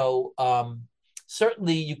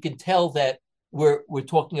 certainly you can tell that we're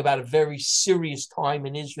talking about a very serious time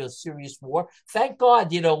in Israel, serious war. Thank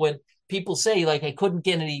God, when people say I couldn't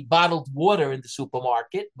get any bottled water in the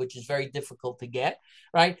supermarket, which is very difficult to get,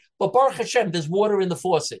 right? But Baruch Hashem, there's water in the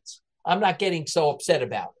faucets. I'm not getting so upset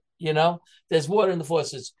about it. There's water in the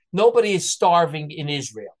faucets. Nobody is starving in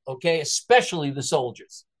Israel, okay? Especially the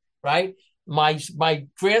soldiers, right? My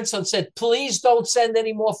grandson said, please don't send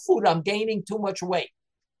any more food. I'm gaining too much weight,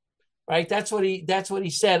 right? That's what he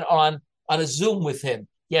said on a Zoom with him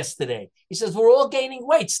yesterday. He says, we're all gaining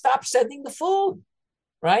weight. Stop sending the food,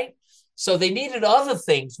 right? So they needed other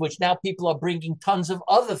things, which now people are bringing tons of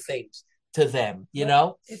other things to them,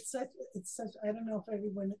 It's such, I don't know if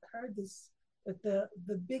everyone heard this, but the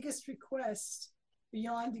biggest request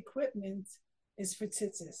beyond equipment is for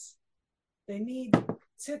tzitzis. They need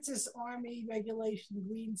tzitzis, army regulation,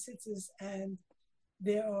 green tzitzis, and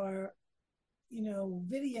there are,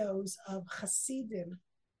 videos of Hasidim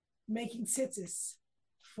making tzitzis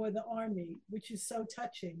for the army, which is so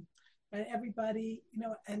touching. And everybody,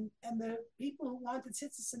 and the people who want the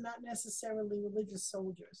tzitzis are not necessarily religious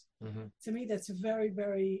soldiers. Mm-hmm. To me, that's very,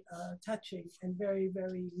 very touching and very,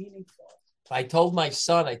 very meaningful. I told my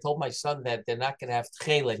son that they're not going to have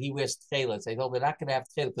tchelet. He wears tchelet. I told him they're not going to have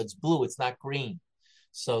tchelet because it's blue, it's not green.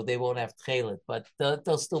 So they won't have tchelet, but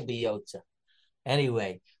they'll still be yotza.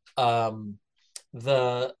 Anyway,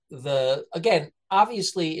 again,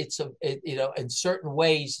 obviously it's in certain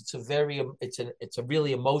ways it's a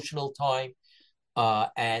really emotional time,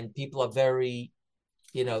 and people are very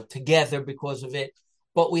together because of it,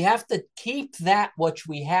 but we have to keep that which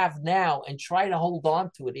we have now and try to hold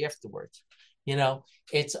on to it afterwards.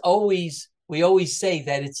 It's always, we always say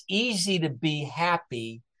that it's easy to be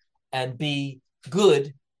happy and be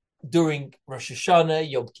good during Rosh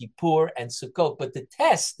Hashanah, Yom Kippur, and Sukkot, but the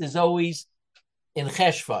test is always in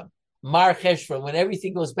Cheshvan, Mar Cheshvan, when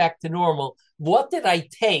everything goes back to normal. What did I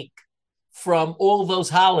take from all those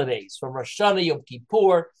holidays, from Rosh Hashanah, Yom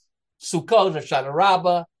Kippur, Sukkot, Rosh Hashanah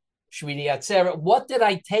Rabbah, Shmini Atzeret? What did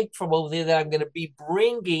I take from over there that I'm going to be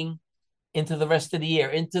bringing into the rest of the year,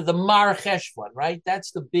 into the Mar Cheshvan, right?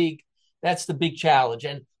 That's the big challenge,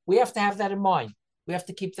 and we have to have that in mind. We have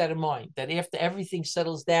to keep that in mind, that after everything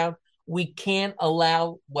settles down, we can't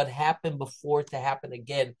allow what happened before to happen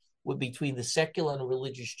again between the secular and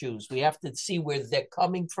religious Jews. We have to see where they're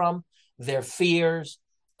coming from, their fears,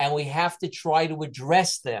 and we have to try to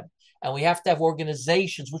address them. And we have to have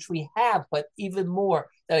organizations, which we have, but even more,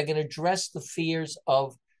 that are going to address the fears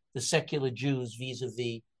of the secular Jews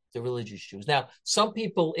vis-a-vis the religious Jews. Now, some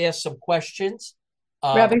people ask some questions.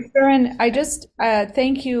 Rabbi Shurin, I just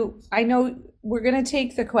thank you. I know we're going to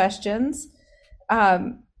take the questions.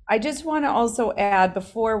 I just want to also add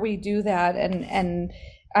before we do that, and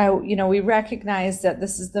we recognize that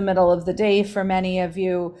this is the middle of the day for many of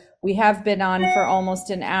you. We have been on for almost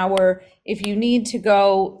an hour. If you need to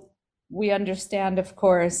go, we understand, of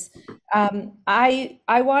course. I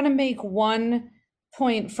want to make one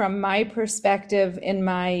point from my perspective in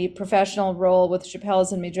my professional role with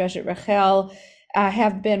Shapell's and Midreshet Rachel. I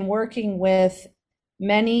have been working with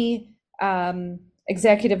many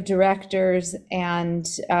executive directors and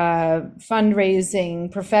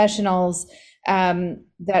fundraising professionals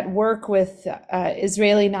that work with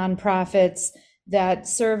Israeli nonprofits that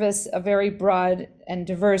service a very broad and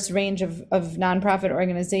diverse range of nonprofit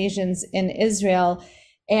organizations in Israel.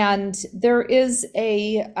 And there is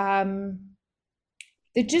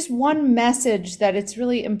just one message that it's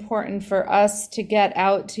really important for us to get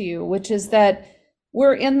out to you, which is that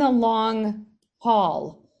we're in the long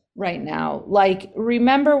haul right now. Like,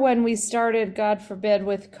 remember when we started, God forbid,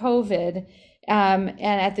 with COVID, and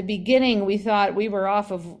at the beginning, we thought we were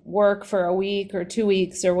off of work for a week or 2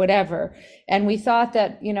 weeks or whatever. And we thought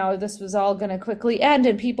that, this was all going to quickly end,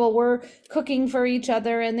 and people were cooking for each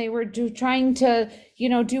other, and they were trying to,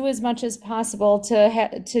 do as much as possible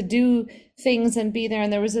to do things and be there.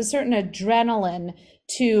 And there was a certain adrenaline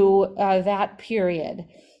to that period.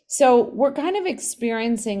 So we're kind of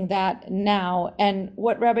experiencing that now. And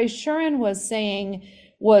what Rabbi Shurin was saying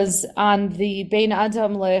was on the Bein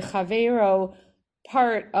Adam Lechavero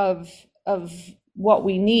part of what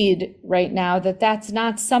we need right now, that's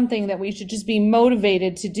not something that we should just be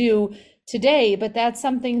motivated to do today, but that's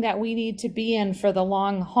something that we need to be in for the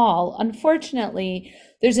long haul. Unfortunately,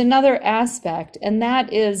 there's another aspect, and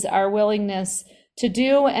that is our willingness to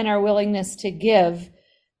do and our willingness to give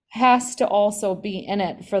has to also be in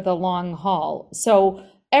it for the long haul. So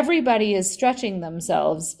everybody is stretching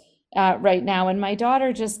themselves right now. And my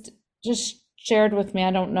daughter just shared with me,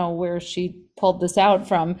 I don't know where she pulled this out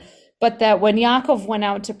from, but that when Yaakov went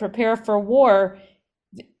out to prepare for war,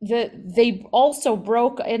 they also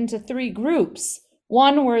broke into 3 groups.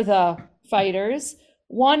 One were the fighters,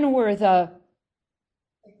 one were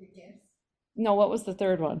what was the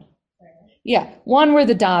third one? Yeah, one were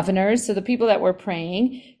the daveners, so the people that were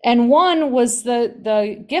praying, and one was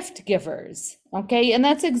the gift givers, okay? And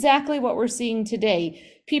that's exactly what we're seeing today.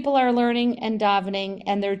 People are learning and davening,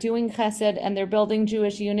 and they're doing chesed, and they're building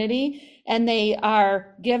Jewish unity, and they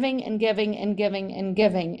are giving and giving and giving and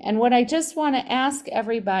giving. And what I just want to ask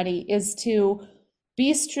everybody is to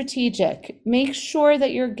be strategic. Make sure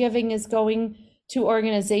that your giving is going to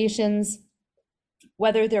organizations,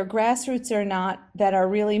 whether they're grassroots or not, that are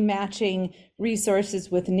really matching resources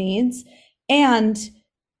with needs. And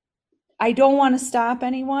I don't want to stop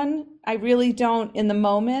anyone. I really don't in the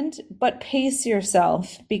moment, but pace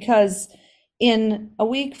yourself, because in a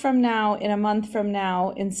week from now, in a month from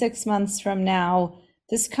now, in 6 months from now,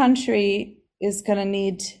 this country is going to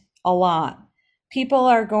need a lot. People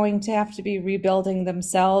are going to have to be rebuilding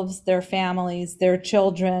themselves, their families, their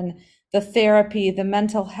children, the therapy, the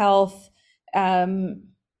mental health,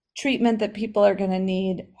 treatment that people are going to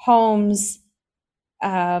need, homes,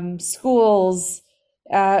 schools.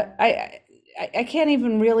 I can't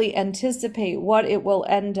even really anticipate what it will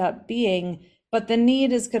end up being, but the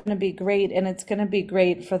need is going to be great, and it's going to be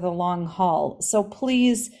great for the long haul. So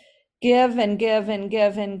please give and give and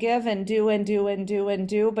give and give and do and do and do and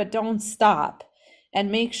do, but don't stop.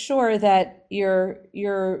 And make sure that your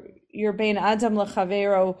Bein Adam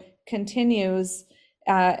Lechavero continues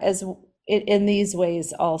as in these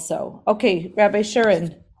ways also. Okay, Rabbi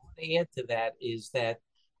Shurin. To add to that is that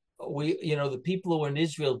the people who were in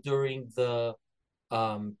Israel during the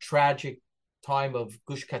tragic time of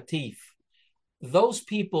Gush Katif, those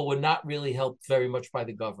people were not really helped very much by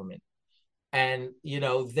the government. And,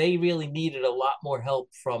 they really needed a lot more help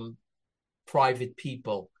from private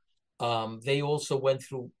people. They also went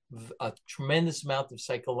through a tremendous amount of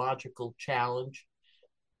psychological challenge.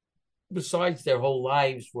 Besides, their whole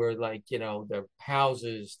lives were like, their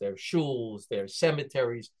houses, their shuls, their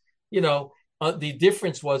cemeteries. The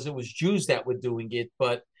difference was it was Jews that were doing it,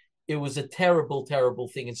 but it was a terrible, terrible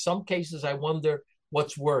thing. In some cases, I wonder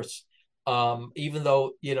what's worse, even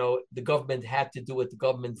though, the government had to do what the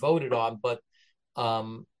government voted on. But,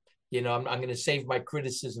 I'm going to save my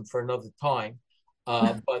criticism for another time.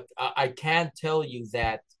 But I can tell you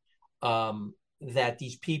that that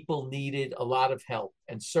these people needed a lot of help.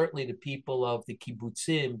 And certainly the people of the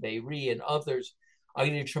kibbutzim, Be'eri, and others are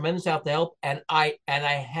getting a tremendous amount of help. And I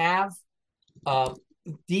have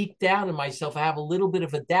deep down in myself, I have a little bit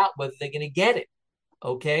of a doubt whether they're going to get it.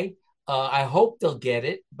 Okay. I hope they'll get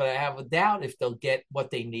it, but I have a doubt if they'll get what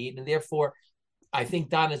they need. And therefore, I think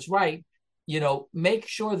Don is right. Make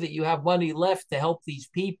sure that you have money left to help these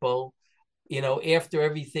people, after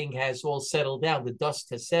everything has all settled down, the dust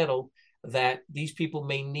has settled, that these people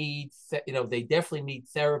may need, they definitely need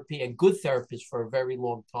therapy, and good therapists, for a very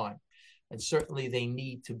long time. And certainly they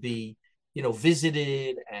need to be,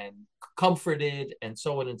 visited and comforted and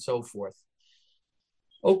so on and so forth.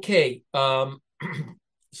 Okay.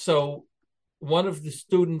 So one of the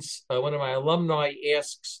students, one of my alumni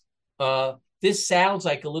asks, this sounds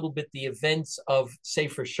like a little bit the events of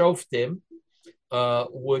Sefer Shoftim,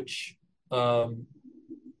 which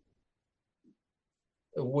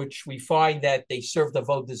which we find that they serve the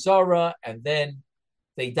Avodah Zarah, and then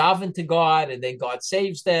they daven to God, and then God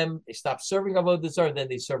saves them. They stop serving Avodah Zarah, then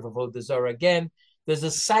they serve Avodah Zarah again. There's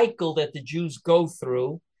a cycle that the Jews go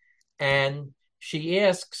through, and she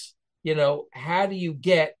asks, how do you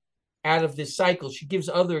get out of this cycle? She gives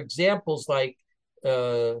other examples like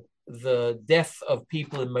the death of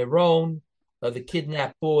people in Meron, the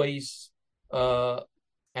kidnapped boys,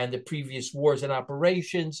 and the previous wars and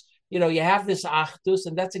operations. You have this achdus,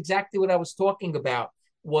 and that's exactly what I was talking about,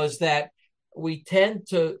 was that we tend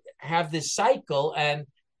to have this cycle, and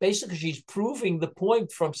basically she's proving the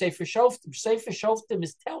point from Sefer Shoftim. Sefer Shoftim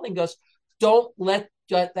is telling us, don't let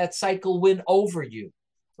that cycle win over you,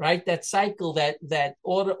 right? That cycle that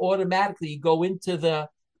automatically you go into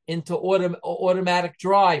automatic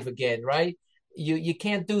drive again, right? You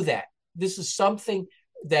can't do that. This is something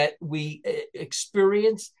that we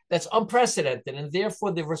experience that's unprecedented, and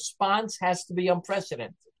therefore the response has to be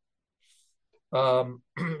unprecedented. And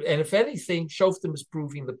if anything, Shoftim is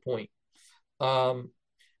proving the point.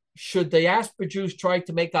 Should diaspora Jews try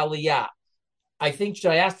to make Aliyah? I think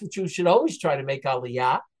diaspora Jews should always try to make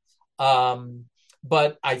Aliyah.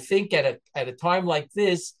 But I think at a time like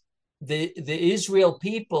this, the Israel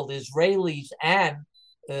people, the Israelis, and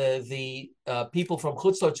the people from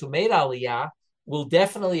Chutzlot who made Aliyah will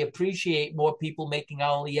definitely appreciate more people making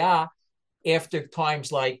Aliyah after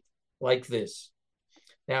times like this.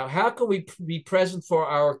 Now, how can we be present for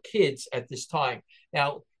our kids at this time?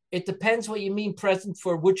 Now, it depends what you mean present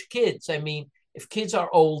for which kids. I mean, if kids are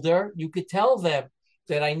older, you could tell them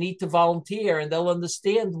that I need to volunteer, and they'll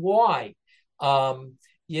understand why.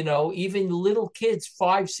 Even little kids,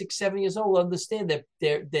 5, 6, 7 years old, understand that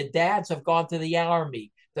their dads have gone to the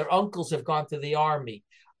army, their uncles have gone to the army,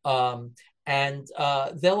 and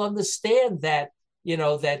they'll understand that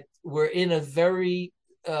that we're in a very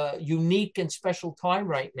unique and special time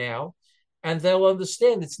right now, and they'll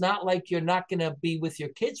understand it's not like you're not going to be with your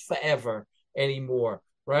kids forever anymore,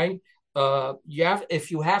 right?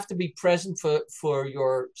 If you have to be present for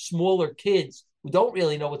your smaller kids who don't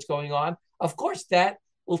really know what's going on, of course that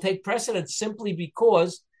will take precedence, simply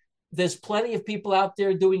because there's plenty of people out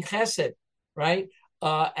there doing chesed, right?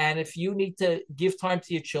 And if you need to give time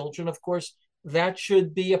to your children, of course that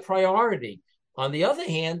should be a priority. On the other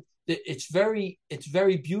hand, it's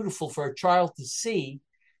very beautiful for a child to see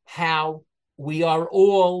how we are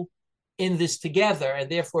all in this together, and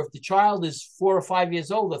therefore if the child is 4 or 5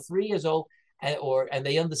 years old or 3 years old, and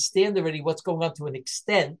they understand already what's going on to an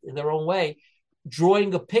extent in their own way,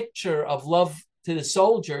 drawing a picture of love to the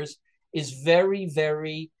soldiers is it's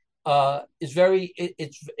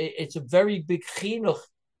a very big chinuch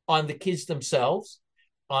on the kids themselves,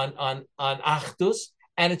 on achdus,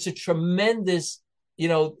 and it's a tremendous,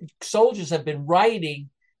 soldiers have been writing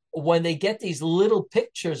when they get these little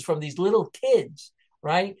pictures from these little kids,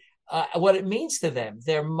 right? What it means to them.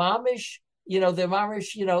 They're mamish,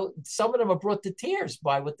 some of them are brought to tears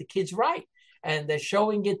by what the kids write. And they're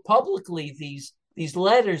showing it publicly, these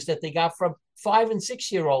letters that they got from 5 and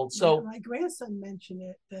 6 year olds. So my grandson mentioned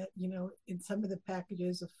it, that, in some of the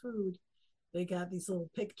packages of food, they got these little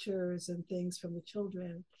pictures and things from the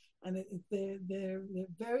children. And they're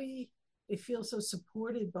very, they feel so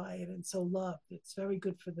supported by it and so loved. It's very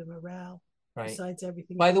good for the morale. Right. Besides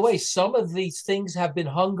everything By else. the way, some of these things have been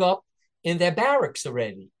hung up in their barracks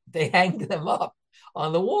already. They hang them up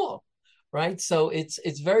on the wall, right? So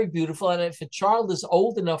it's very beautiful. And if a child is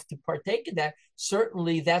old enough to partake in that,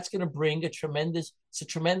 certainly that's going to bring a tremendous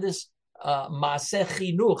maaseh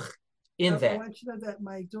chinuch in that. I want you to know that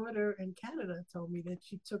my daughter in Canada told me that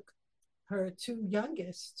she took her 2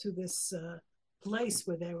 youngest to this place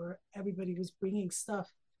where everybody was bringing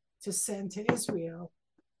stuff to send to Israel.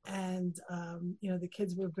 And the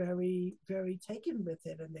kids were very, very taken with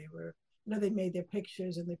it, and they were, they made their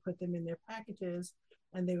pictures and they put them in their packages,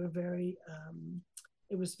 and they were very.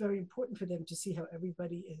 It was very important for them to see how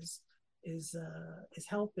everybody is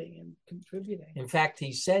helping and contributing. In fact,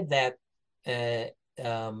 he said that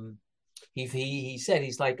he said,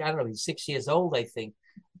 he's like, I don't know, he's 6 years old, I think.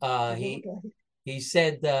 He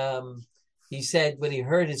said when he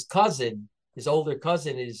heard his older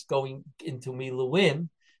cousin is going into Miluim,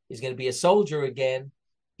 he's going to be a soldier again.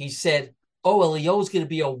 He said, "Oh, Elio's going to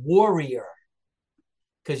be a warrior,"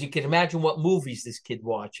 because you can imagine what movies this kid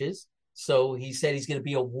watches. So he said he's going to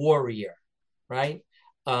be a warrior, right?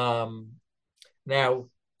 Now,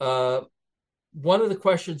 one of the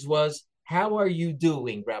questions was, "How are you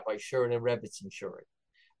doing, Rabbi Shurin and Rabbi Shurin?"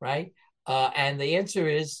 Right? And the answer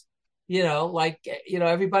is,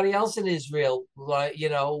 everybody else in Israel,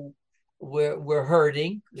 we're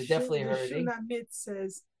hurting. We're definitely hurting. Shunamit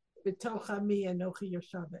says, B'toch ami anochi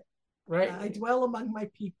yoshaveh. Right. I dwell among my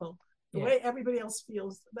people. The way everybody else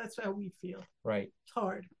feels, that's how we feel. Right. It's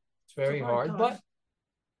hard. It's very hard, but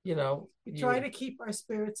we try to keep our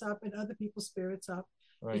spirits up and other people's spirits up.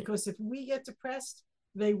 Right. Because if we get depressed,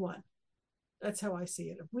 they won. That's how I see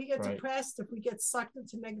it. If we get depressed, if we get sucked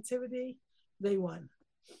into negativity, they won.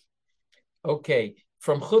 Okay.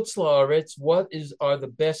 From Chutz La'aretz, what are the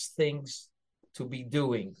best things to be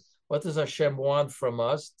doing? What does Hashem want from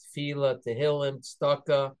us? Tefillah, Tehillim,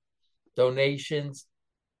 tzedakah, donations,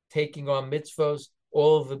 taking on mitzvos,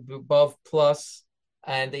 all of the above plus?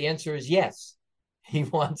 And the answer is yes. He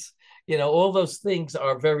wants, all those things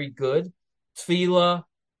are very good. Tefillah,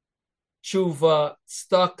 tshuva,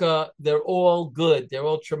 tzedakah, they're all good. They're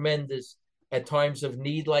all tremendous at times of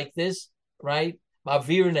need like this, right?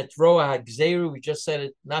 Mavirin et roa hagzeru, we just said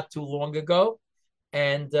it not too long ago.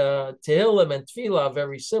 And Tehillim and Tefillah are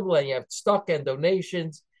very similar. You have tzedakah and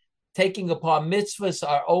donations. Taking upon mitzvahs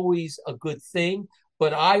are always a good thing.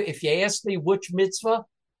 But if you ask me which mitzvah,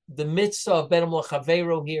 the mitzvah of Ben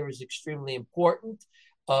L'Chaveiro here is extremely important.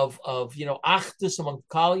 Of Achdus among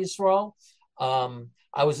Kal Yisrael.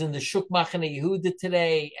 I was in the Shuk Machane Yehuda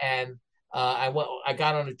today, and I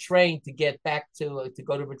got on a train to get back to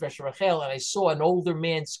go to Midrash Rachel, and I saw an older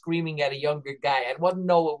man screaming at a younger guy. I didn't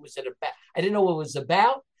know what it was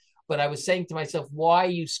about, but I was saying to myself, why are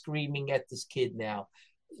you screaming at this kid now?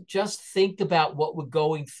 Just think about what we're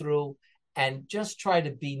going through and just try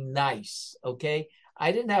to be nice, okay?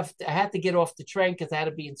 I had to get off the train because I had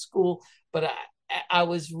to be in school, but I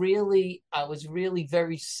was really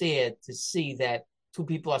very sad to see that two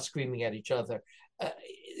people are screaming at each other.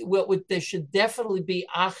 There should definitely be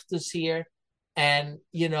achdus here, and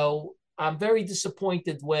I'm very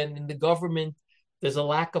disappointed when in the government there's a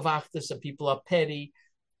lack of achdus and people are petty.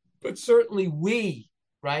 But certainly we,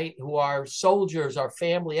 right, who are soldiers, our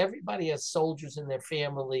family, everybody has soldiers in their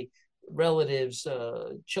family, relatives,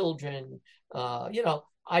 children.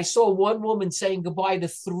 I saw one woman saying goodbye to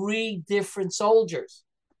 3 different soldiers.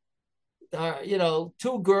 2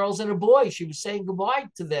 girls and a boy. She was saying goodbye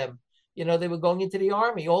to them. They were going into the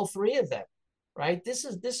army, all 3 of them, right? This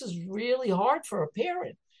is really hard for a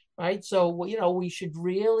parent, right? So, we should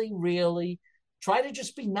really, really try to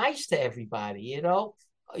just be nice to everybody, I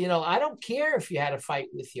don't care if you had a fight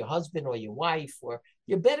with your husband or your wife, or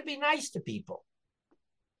you better be nice to people.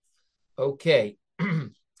 Okay.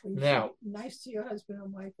 Now, nice to your husband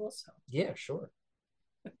and wife also. Yeah, sure.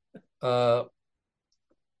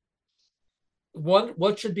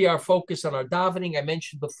 What should be our focus on our davening? I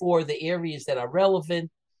mentioned before the areas that are relevant.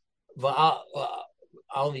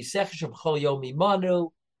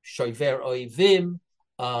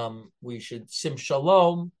 We should sim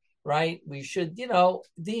shalom, right? We should,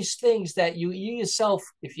 these things that you yourself,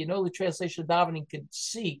 if you know the translation of davening, can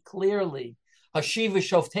see clearly. Hashiva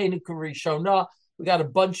shovteinu k'rishona. We got a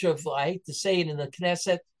bunch of, I hate to say it in the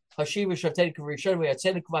Knesset, Hashiva shovteinu k'rishona. We had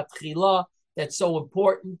tzedek v'tchila. That's so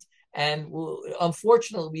important. And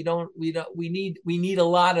unfortunately, we need a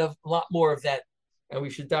lot more of that, and we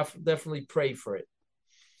should definitely pray for it.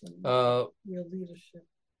 Real leadership.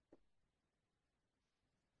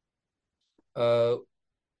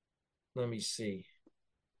 Let me see.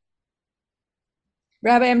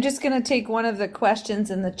 Rabbi, I'm just going to take one of the questions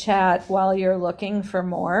in the chat while you're looking for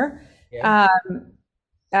more. Yeah.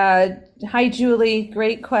 Hi, Julie.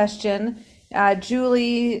 Great question.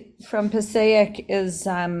 Julie from Passaic is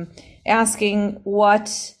asking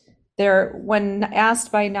when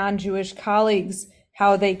asked by non-Jewish colleagues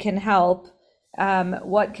how they can help,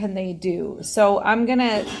 what can they do? So I'm going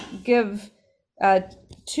to give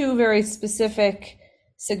 2 very specific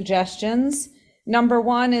suggestions. Number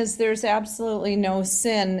 1 is there's absolutely no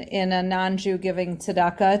sin in a non-Jew giving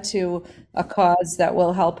tzedakah to a cause that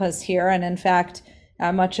will help us here. And in fact,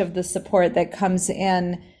 much of the support that comes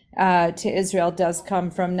in to Israel does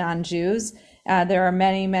come from non-Jews. There are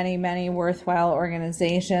many, many, many worthwhile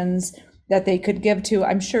organizations that they could give to.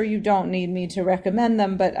 I'm sure you don't need me to recommend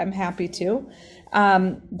them, but I'm happy to.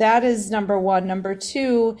 That is number 1. Number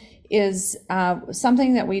 2 is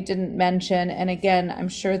something that we didn't mention. And again, I'm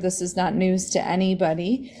sure this is not news to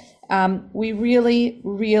anybody. We really,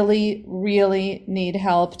 really, really need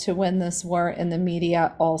help to win this war in the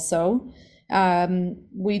media also.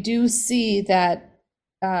 We do see that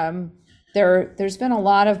there's been a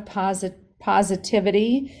lot of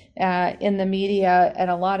positivity in the media and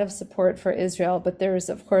a lot of support for Israel, but there's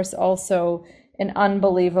of course also an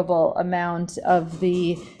unbelievable amount of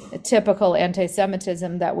the typical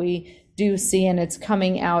anti-Semitism that we do see, and it's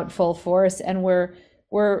coming out full force. And we're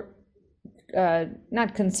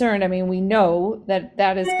not concerned. I mean, we know that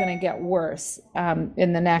that is going to get worse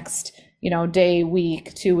in the next, day,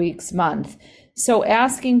 week, 2 weeks, month. So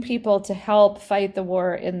asking people to help fight the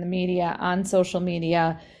war in the media, on social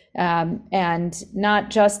media, and not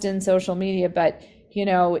just in social media, but,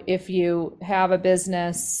 if you have a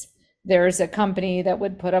business, there's a company that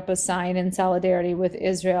would put up a sign in solidarity with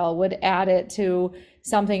Israel, would add it to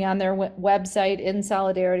something on their website in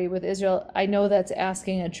solidarity with Israel. I know that's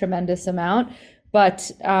asking a tremendous amount, but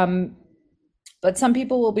some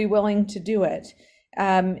people will be willing to do it.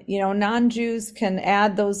 Non-Jews can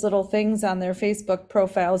add those little things on their Facebook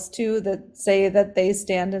profiles too that say that they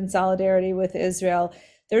stand in solidarity with Israel.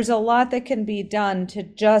 There's a lot that can be done to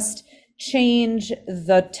just change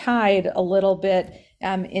the tide a little bit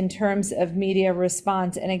in terms of media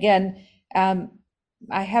response. And again,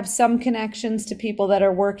 I have some connections to people that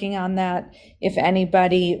are working on that. If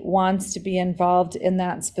anybody wants to be involved in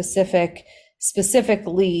that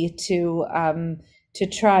specifically to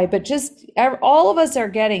try, but just all of us are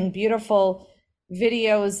getting beautiful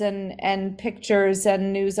videos and pictures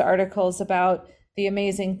and news articles about the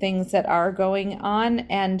amazing things that are going on.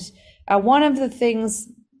 And one of the things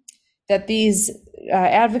that these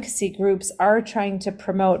advocacy groups are trying to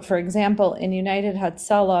promote, for example, in United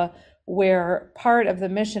Hatzalah, where part of the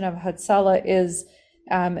mission of Hatzalah is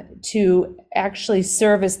to actually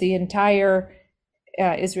service the entire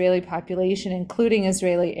Israeli population, including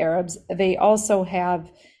Israeli Arabs. They also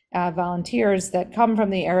have volunteers that come from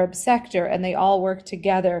the Arab sector, and they all work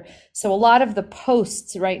together. So a lot of the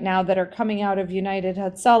posts right now that are coming out of United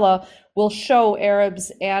Hatzalah will show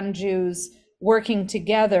Arabs and Jews working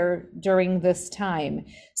together during this time.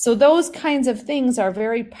 So those kinds of things are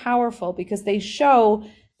very powerful because they show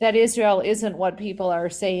that Israel isn't what people are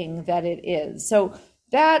saying that it is. So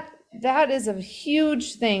that is a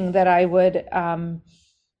huge thing that I would,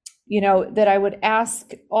 that I would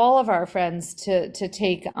ask all of our friends to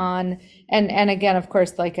take on. And again, of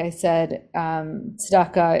course, like I said,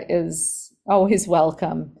 tzedakah is always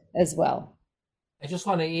welcome as well. I just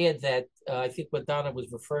want to add that I think what Donna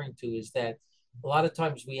was referring to is that a lot of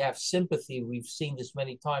times we have sympathy. We've seen this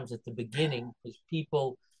many times at the beginning because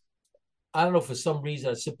people, I don't know, for some reason,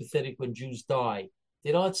 are sympathetic when Jews die.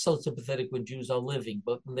 They're not so sympathetic when Jews are living,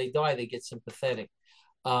 but when they die, they get sympathetic.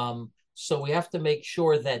 So we have to make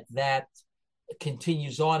sure that that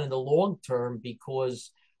continues on in the long term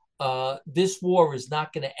because this war is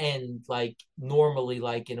not going to end like normally,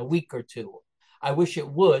 like in a week or two. I wish it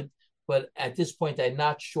would, but at this point, I'm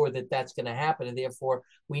not sure that that's going to happen. And therefore,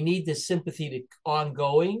 we need this sympathy to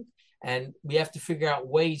ongoing, and we have to figure out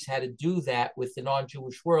ways how to do that with the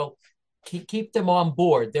non-Jewish world. Keep them on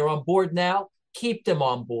board. They're on board now. Keep them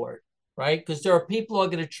on board, right? Because there are people who are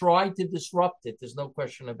going to try to disrupt it. There's no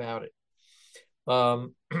question about it.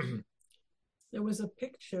 There was a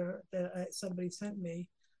picture that somebody sent me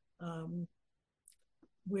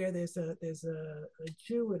where there's a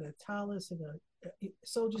Jew in a tallis and a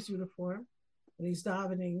soldier's uniform, and he's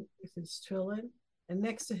davening with his tefillin, and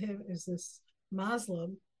next to him is this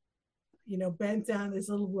Muslim, bent down this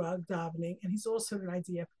little rug davening, and he's also in an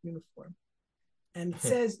IDF uniform. And it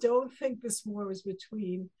says, "Don't think this war is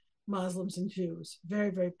between Muslims and Jews." Very,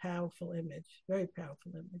 very powerful image. Very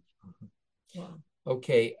powerful image. Wow.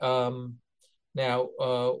 Okay. Now,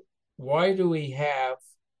 why do we have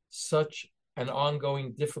such an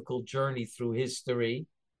ongoing difficult journey through history?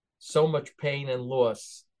 So much pain and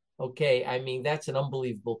loss. Okay, I mean, that's an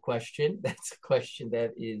unbelievable question. That's a question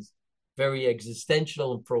that is very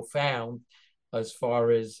existential and profound as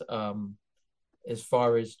far as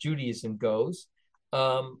Judaism goes.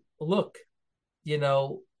 Look,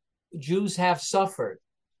 Jews have suffered,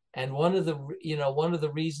 and one of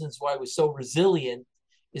the reasons why we're so resilient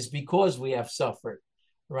is because we have suffered,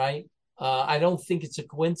 right? I don't think it's a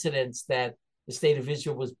coincidence that the state of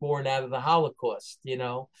Israel was born out of the Holocaust.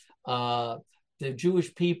 The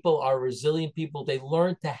Jewish people are resilient people. They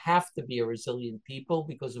learned to have to be a resilient people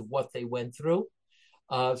because of what they went through.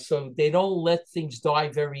 So they don't let things die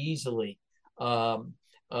very easily.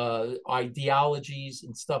 Ideologies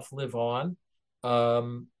and stuff live on.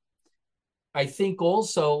 I think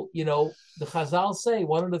also, the Chazal say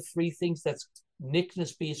one of the three things that's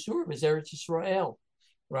Niknas B'Yisurim is Eretz Yisrael,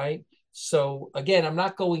 right? So again, I'm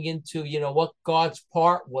not going into, what God's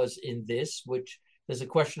part was in this, which there's a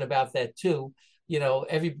question about that too.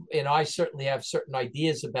 I certainly have certain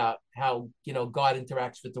ideas about how, God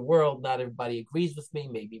interacts with the world. Not everybody agrees with me.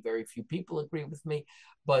 Maybe very few people agree with me,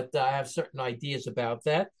 but I have certain ideas about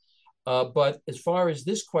that. But as far as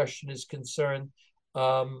this question is concerned,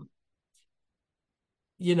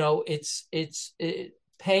 it's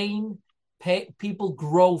pain people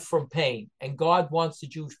grow from pain, and God wants the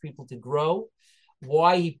Jewish people to grow.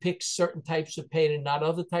 Why he picks certain types of pain and not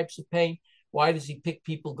other types of pain? Why does he pick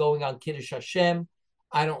people going on Kiddush Hashem?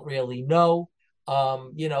 I don't really know.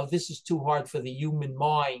 This is too hard for the human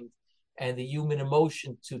mind and the human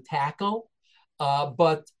emotion to tackle.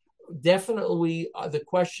 But definitely the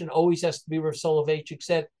question always has to be, Rav Soloveitchik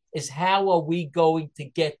said, is how are we going to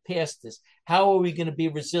get past this? How are we going to be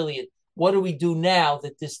resilient? What do we do now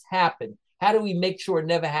that this happened? How do we make sure it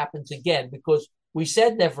never happens again? Because we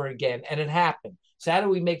said never again, and it happened. So how do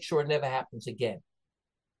we make sure it never happens again?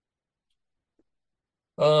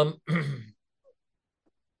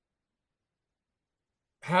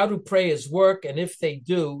 How do prayers work? And if they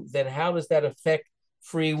do, then how does that affect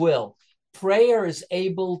free will? Prayer is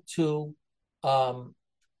able to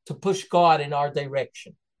push God in our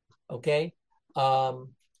direction. Okay,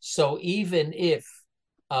 so even if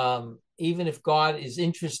God is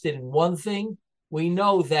interested in one thing, we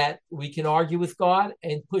know that we can argue with God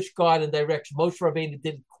and push God in direction. Moshe Rabbeinu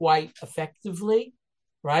did it quite effectively,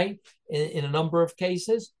 right? In a number of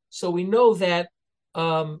cases. So we know that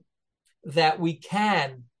that we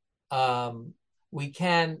can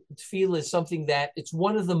feel is something that it's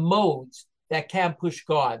one of the modes that can push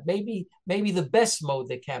God. Maybe the best mode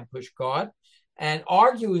that can push God. And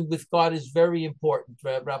arguing with God is very important.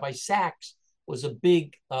 Rabbi Sachs was a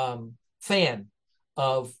big fan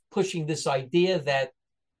of pushing this idea that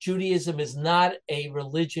Judaism is not a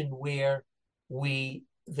religion where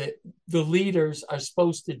the leaders are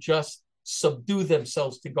supposed to just subdue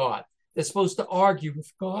themselves to God. They're supposed to argue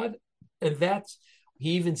with God. And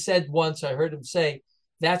he even said once, I heard him say,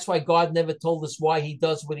 that's why God never told us why he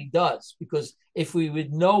does what he does. Because if we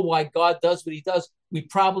would know why God does what he does, we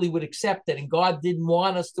probably would accept it. And God didn't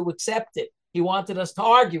want us to accept it. He wanted us to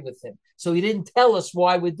argue with him. So he didn't tell us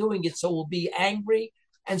why we're doing it. So we'll be angry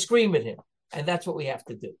and scream at him. And that's what we have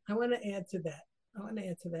to do. I want to add to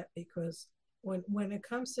that because when it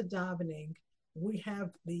comes to davening, we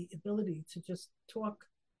have the ability to just talk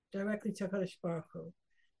directly to HaKadosh Baruch Hu.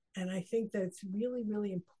 And I think that it's really,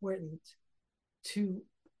 really important to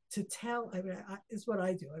tell. I mean, is what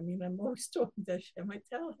I do. I mean, I'm always talking to Hashem. I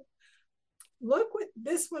tell him, look what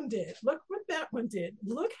this one did. Look what that one did.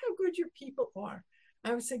 Look how good your people are.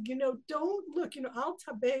 I would say, don't look, al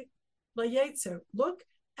tabei layetzer. Look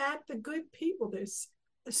at the good people. There's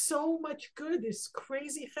so much good. There's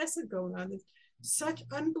crazy chesed going on. There's such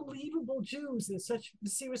unbelievable Jews. There's such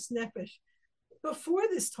mesirus nefesh. Before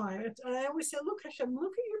this time, I always say, look, Hashem,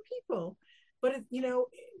 look at your people. But,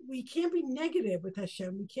 we can't be negative with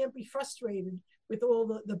Hashem. We can't be frustrated with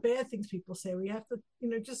all the bad things people say. We have to,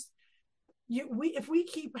 if we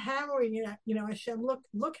keep hammering it, Hashem,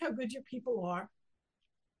 look how good your people are.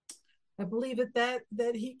 I believe that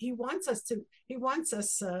he wants us to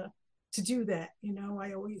do that.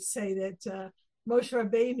 I always say that Moshe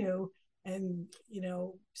Rabbeinu and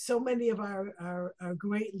so many of our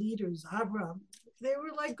great leaders, Abraham, they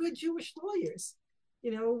were like good Jewish lawyers.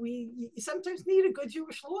 We sometimes need a good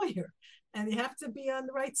Jewish lawyer, and you have to be on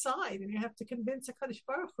the right side, and you have to convince HaKadosh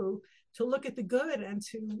Baruch Hu to look at the good and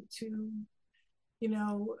to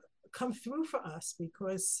come through for us.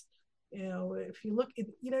 Because if you look at,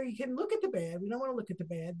 you can look at the bad. We don't want to look at the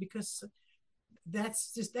bad because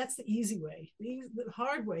that's the easy way. The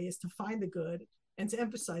hard way is to find the good and to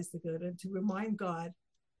emphasize the good and to remind God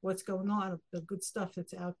what's going on, the good stuff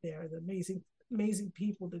that's out there, the amazing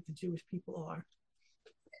people that the Jewish people are.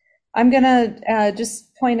 I'm going to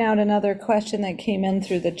just point out another question that came in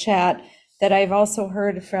through the chat that I've also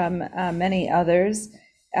heard from many others.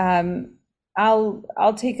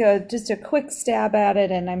 I'll take just a quick stab at it,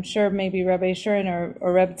 and I'm sure maybe Rabbi Shurin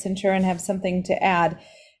or Rabbi Shurin have something to add.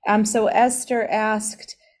 So Esther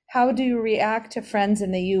asked, how do you react to friends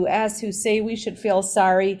in the U.S. who say we should feel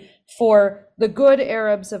sorry for the good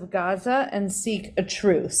Arabs of Gaza and seek a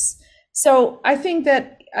truce? So I think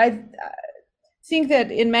that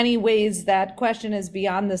in many ways that question is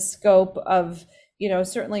beyond the scope of,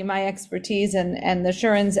 certainly my expertise and the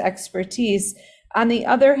Shurin's expertise. On the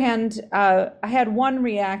other hand, I had one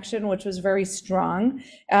reaction, which was very strong,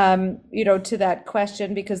 to that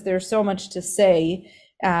question, because there's so much to say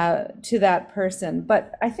to that person.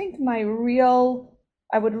 But I think I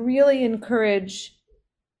would really encourage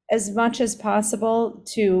as much as possible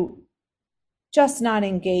to just not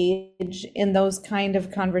engage in those kind of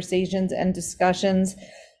conversations and discussions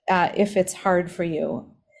if it's hard for you.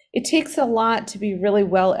 It takes a lot to be really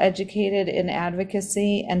well educated in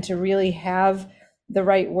advocacy and to really have the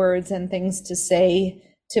right words and things to say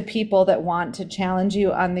to people that want to challenge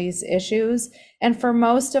you on these issues. And for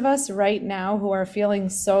most of us right now who are feeling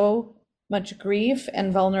so much grief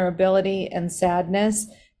and vulnerability and sadness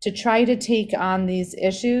to try to take on these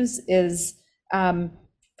issues is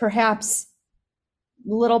perhaps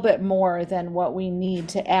a little bit more than what we need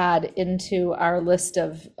to add into our list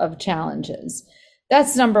of challenges.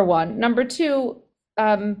 That's number one. Number two,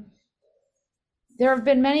 there have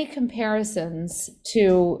been many comparisons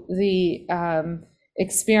to the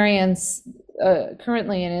experience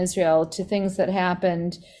currently in Israel to things that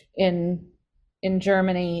happened in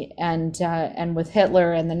Germany and with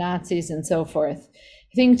Hitler and the Nazis and so forth.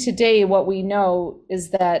 I think today what we know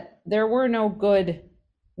is that there were no good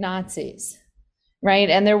Nazis, right?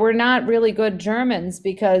 And there were not really good Germans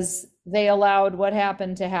because they allowed what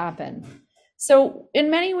happened to happen. So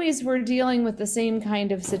in many ways, we're dealing with the same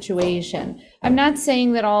kind of situation. I'm not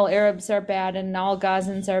saying that all Arabs are bad and all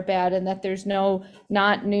Gazans are bad and that there's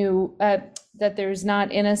that there's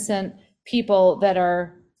not innocent people that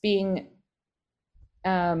are being,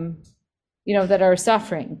 that are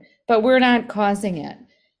suffering, but we're not causing it.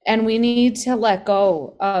 And we need to let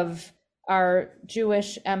go of our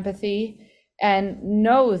Jewish empathy and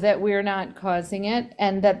know that we're not causing it,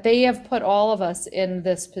 and that they have put all of us in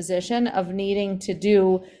this position of needing to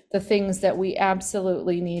do the things that we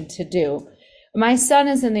absolutely need to do. My son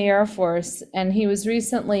is in the Air Force, and he was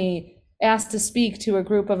recently asked to speak to a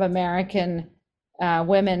group of American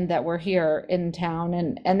women that were here in town,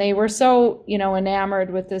 and they were so,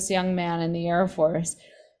 enamored with this young man in the Air Force.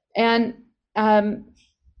 And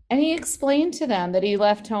he explained to them that he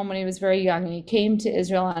left home when he was very young, and he came to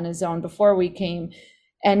Israel on his own before we came,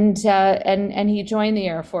 and he joined the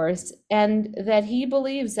Air Force, and that he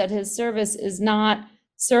believes that his service is not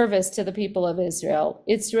service to the people of Israel.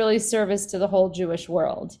 It's really service to the whole Jewish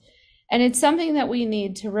world. And it's something that we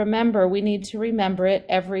need to remember. We need to remember it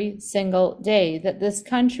every single day, that this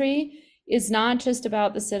country is not just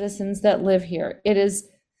about the citizens that live here.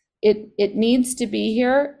 It needs to be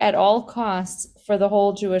here at all costs for the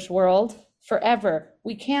whole Jewish world forever.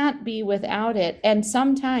 We can't be without it. And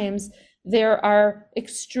sometimes there's an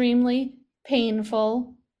extremely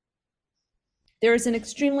painful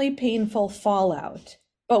fallout,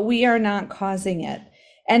 but we are not causing it.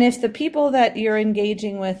 And if the people that you're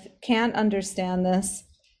engaging with can't understand this,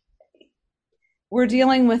 we're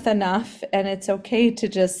dealing with enough, and it's okay to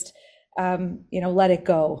just, let it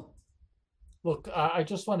go. Look, I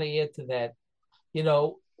just want to add to that.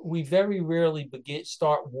 We very rarely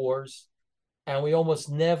start wars, and we almost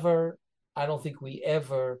never, I don't think we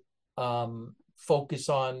ever focus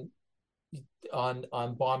on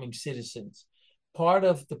bombing citizens. Part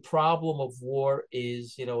of the problem of war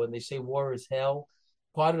is, when they say war is hell,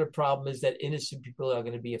 part of the problem is that innocent people are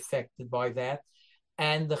going to be affected by that.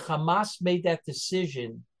 And the Hamas made that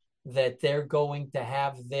decision that they're going to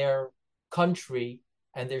have their country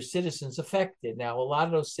and their citizens affected. Now, a lot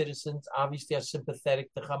of those citizens obviously are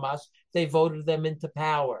sympathetic to Hamas. They voted them into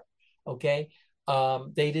power, okay?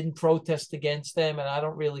 They didn't protest against them, and I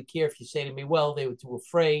don't really care if you say to me, well, they were too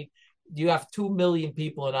afraid. You have 2 million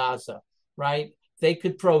people in Gaza, right? They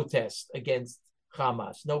could protest against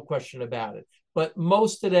Hamas, no question about it. But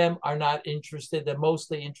most of them are not interested. They're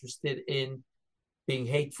mostly interested in being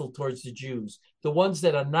hateful towards the Jews. The ones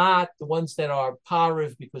that are not, the ones that are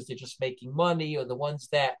pariv because they're just making money, or the ones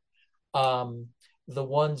that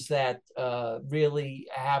really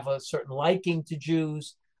have a certain liking to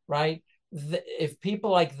Jews, right? If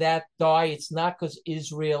people like that die, it's not because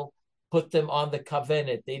Israel put them on the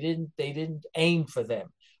covenant. They didn't aim for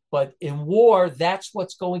them. But in war, that's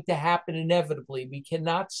what's going to happen inevitably. We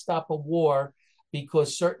cannot stop a war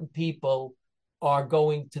because certain people are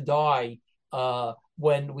going to die.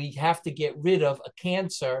 When we have to get rid of a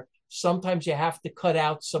cancer, sometimes you have to cut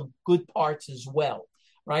out some good parts as well,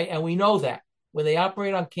 right? And we know that when they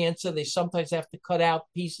operate on cancer, they sometimes have to cut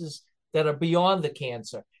out pieces that are beyond the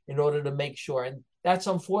cancer in order to make sure. And that's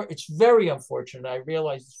unfortunate. It's very unfortunate. I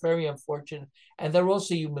realize it's very unfortunate. And they're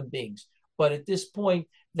also human beings. But at this point,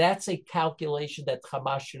 that's a calculation that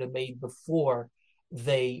Hamas should have made before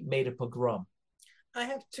they made a pogrom. I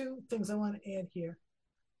have two things I want to add here.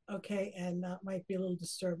 Okay, and that might be a little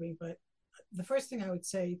disturbing, but the first thing I would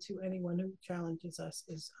say to anyone who challenges us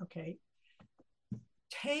is, okay,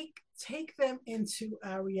 take them into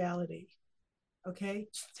our reality. Okay,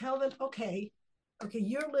 tell them, okay,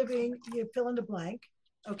 you fill in the blank,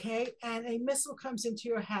 okay, and a missile comes into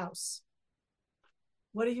your house.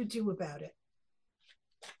 What do you do about it?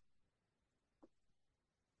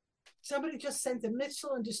 Somebody just sent a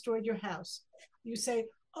missile and destroyed your house. You say,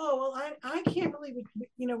 oh, well, I can't really,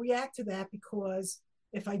 react to that, because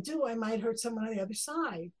if I do, I might hurt someone on the other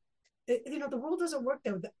side. The world doesn't work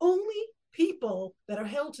that way. The only people that are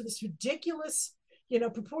held to this ridiculous,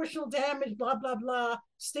 proportional damage, blah, blah, blah,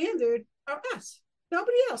 standard are us.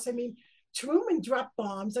 Nobody else. I mean, Truman dropped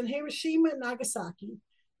bombs on Hiroshima and Nagasaki.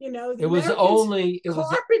 The It was Americans only, it was,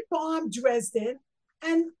 carpet bombed Dresden,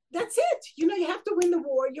 and that's it. You have to win the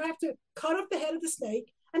war. You have to cut off the head of the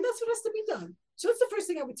snake, and that's what has to be done. So that's the first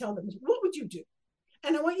thing I would tell them is, what would you do?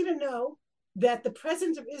 And I want you to know that the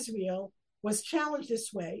president of Israel was challenged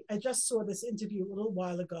this way. I just saw this interview a little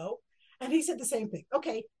while ago, and he said the same thing.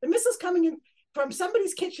 Okay, the missile's coming in from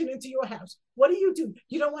somebody's kitchen into your house. What do?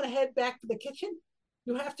 You don't want to head back to the kitchen?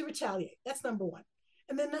 You have to retaliate. That's number one.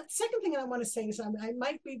 And then the second thing I want to say is, I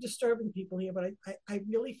might be disturbing people here, but I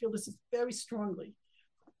really feel this is very strongly.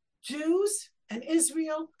 Jews and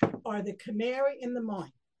Israel are the canary in the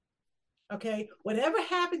mine. Okay? Whatever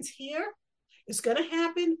happens here is going to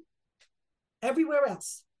happen everywhere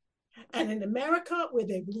else. And in America, where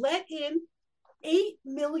they've let in 8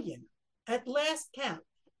 million, at last count,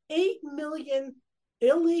 8 million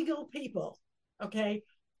illegal people, okay?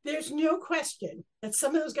 There's no question that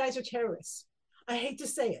some of those guys are terrorists. I hate to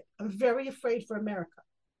say it. I'm very afraid for America.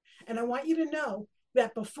 And I want you to know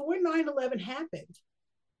that before 9/11 happened,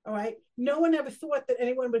 all right, no one ever thought that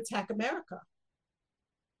anyone would attack America.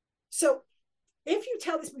 So if you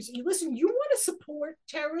tell this person, listen, you want to support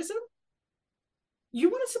terrorism? You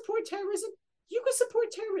want to support terrorism? You can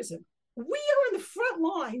support terrorism. We are in the front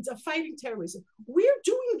lines of fighting terrorism. We're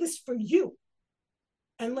doing this for you.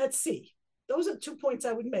 And let's see. Those are 2 points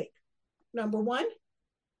I would make. Number one,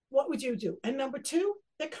 what would you do? And number two,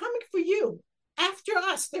 they're coming for you. After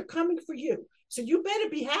us, they're coming for you. So you better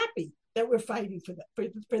be happy that we're fighting for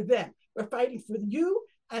them. We're fighting for you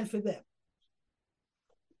and for them.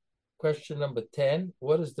 Question number 10.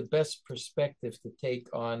 What is the best perspective to take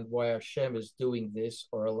on why Hashem is doing this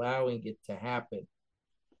or allowing it to happen?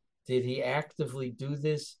 Did he actively do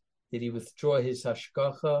this? Did he withdraw his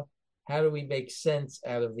hashgacha? How do we make sense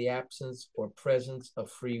out of the absence or presence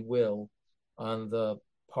of free will on the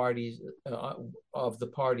parties of the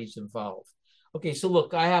parties involved? Okay, so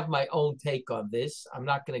look, I have my own take on this. I'm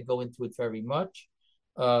not going to go into it very much.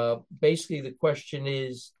 Basically, the question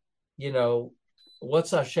is,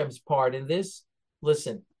 what's Hashem's part in this?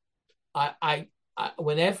 Listen, I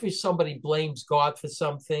whenever somebody blames God for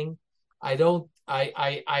something, I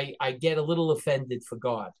get a little offended for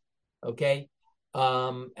God. Okay.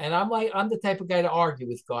 And I'm the type of guy to argue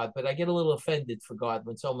with God, but I get a little offended for God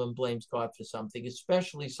when someone blames God for something,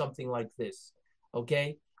 especially something like this.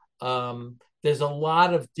 Okay. There's a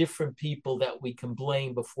lot of different people that we can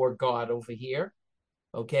blame before God over here.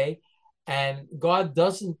 Okay. And God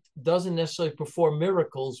doesn't necessarily perform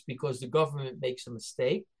miracles because the government makes a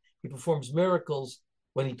mistake. He performs miracles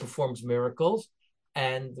when he performs miracles.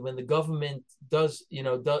 And when the government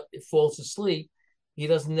falls asleep, he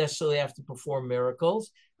doesn't necessarily have to perform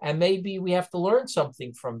miracles. And maybe we have to learn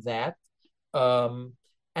something from that.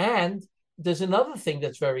 And there's another thing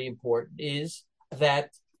that's very important is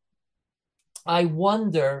that I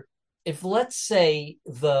wonder if, let's say,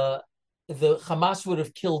 the Hamas would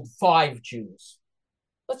have killed 5 Jews.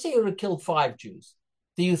 Let's say it would have killed 5 Jews.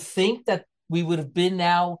 Do you think that we would have been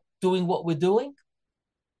now doing what we're doing?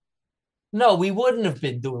 No, we wouldn't have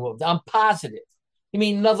been doing what I'm positive. I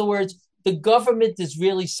mean, in other words, the government is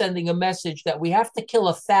really sending a message that we have to kill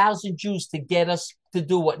 1,000 Jews to get us to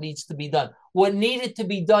do what needs to be done. What needed to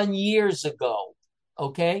be done years ago,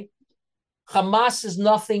 okay? Hamas is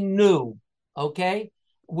nothing new, okay?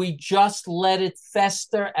 We just let it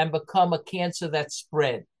fester and become a cancer that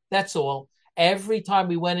spread. That's all. Every time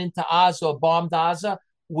we went into Gaza or bombed Gaza,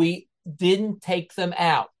 we didn't take them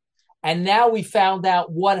out. And now we found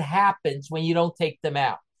out what happens when you don't take them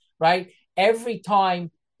out, right? Every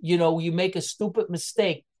time, you make a stupid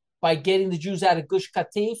mistake by getting the Jews out of Gush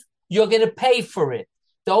Katif, you're going to pay for it.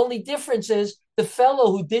 The only difference is the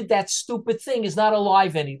fellow who did that stupid thing is not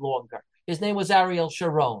alive any longer. His name was Ariel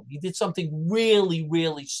Sharon. He did something really,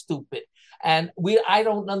 really stupid. And I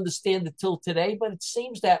don't understand it till today, but it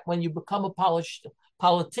seems that when you become a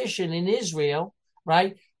politician in Israel,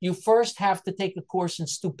 right, you first have to take a course in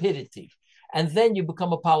stupidity, and then you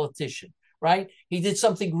become a politician, right? He did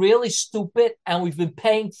something really stupid, and we've been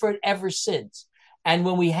paying for it ever since. And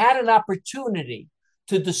when we had an opportunity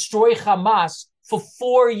to destroy Hamas for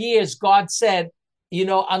 4 years, God said,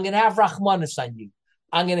 I'm going to have Rahmanis on you.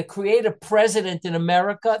 I'm going to create a president in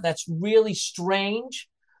America that's really strange,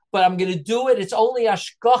 but I'm going to do it. It's only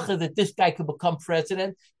Ashkacha that this guy could become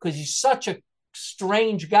president because he's such a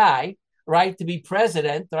strange guy, right, to be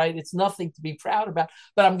president, right? It's nothing to be proud about.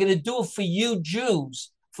 But I'm going to do it for you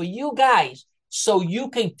Jews, for you guys, so you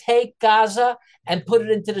can take Gaza and put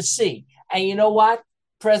it into the sea. And you know what?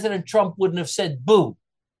 President Trump wouldn't have said boo,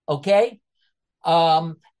 okay?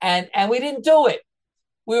 And we didn't do it.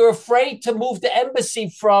 We were afraid to move the embassy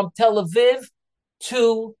from Tel Aviv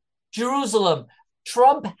to Jerusalem.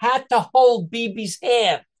 Trump had to hold Bibi's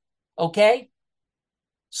hand, okay?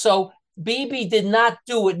 So Bibi did not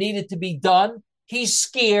do what needed to be done. He's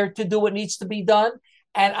scared to do what needs to be done.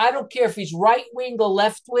 And I don't care if he's right wing or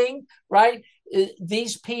left wing, right?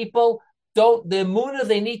 These people don't, the emunah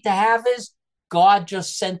they need to have is God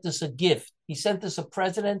just sent us a gift. He sent us a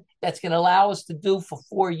president that's going to allow us to do for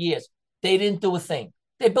 4 years. They didn't do a thing.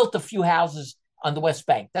 They built a few houses on the West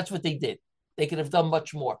Bank. That's what they did. They could have done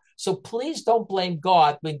much more. So please don't blame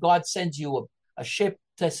God when God sends you a ship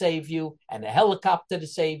to save you and a helicopter to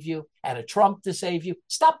save you and a Trump to save you.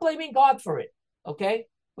 Stop blaming God for it, okay?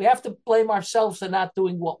 We have to blame ourselves for not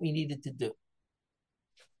doing what we needed to do.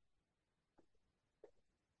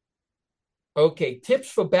 Okay,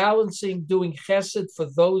 tips for balancing doing chesed for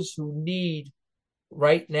those who need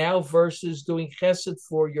right now versus doing chesed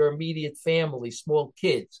for your immediate family, small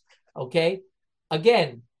kids, okay?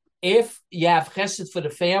 Again, if you have chesed for the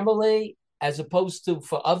family as opposed to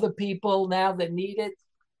for other people now that need it,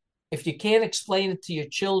 if you can't explain it to your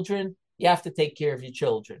children, you have to take care of your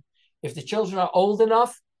children. If the children are old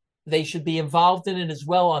enough, they should be involved in it as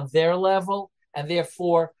well on their level, and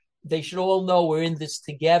therefore they should all know we're in this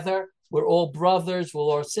together. We're all brothers, we're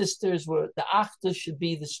all sisters. The achta should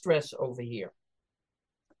be the stress over here.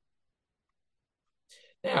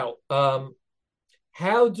 Now,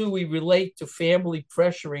 how do we relate to family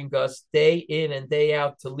pressuring us day in and day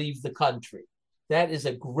out to leave the country? That is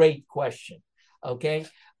a great question, okay?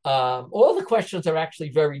 All the questions are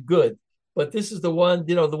actually very good, but this is the one,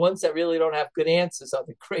 the ones that really don't have good answers are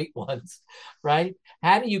the great ones, right?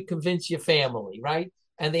 How do you convince your family, right?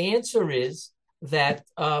 And the answer is that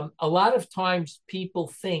a lot of times people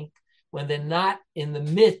think when they're not in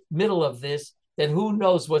the middle of this, then who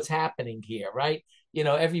knows what's happening here, right?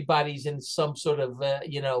 Everybody's in some sort of,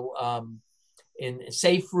 in a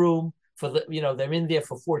safe room for they're in there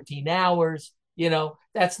for 14 hours.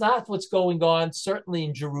 That's not what's going on, certainly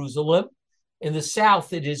in Jerusalem. In the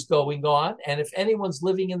South, it is going on. And if anyone's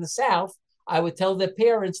living in the South, I would tell their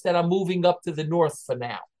parents that I'm moving up to the North for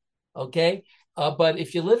now. Okay. But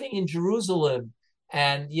if you're living in Jerusalem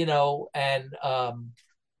and you're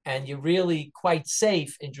really quite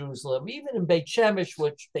safe in Jerusalem, even in Beit Shemesh,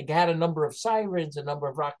 which they had a number of sirens, a number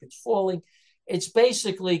of rockets falling, it's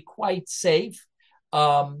basically quite safe.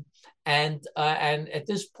 And at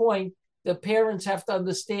this point, the parents have to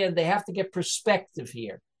understand they have to get perspective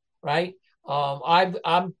here, right?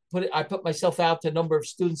 I put myself out to a number of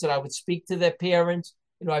students that I would speak to their parents.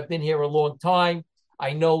 I've been here a long time.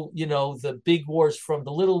 I know, the big wars from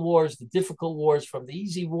the little wars, the difficult wars from the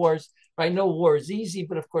easy wars. I know war is easy,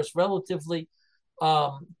 but of course, relatively.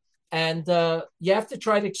 And you have to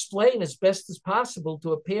try to explain as best as possible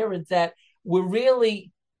to a parent that we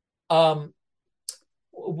really are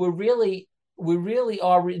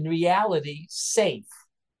in reality safe.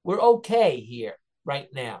 We're okay here right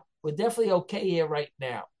now. We're definitely okay here right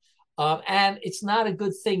now. And it's not a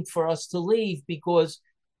good thing for us to leave because,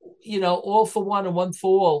 all for one and one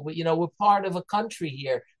for all. We're part of a country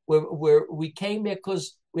here. We came here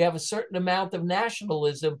because we have a certain amount of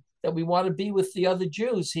nationalism that we want to be with the other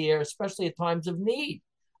Jews here, especially at times of need,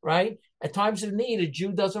 right? At times of need, a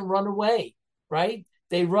Jew doesn't run away, right?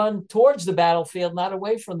 They run towards the battlefield, not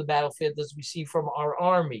away from the battlefield, as we see from our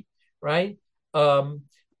army, right?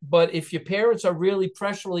 But if your parents are really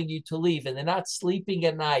pressuring you to leave and they're not sleeping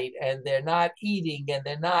at night and they're not eating and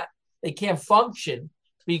they can't function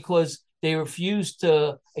because they refuse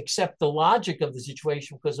to accept the logic of the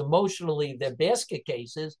situation because emotionally they're basket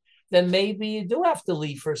cases, then maybe you do have to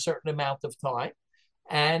leave for a certain amount of time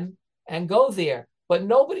and go there. But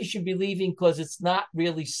nobody should be leaving because it's not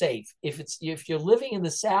really safe. If you're living in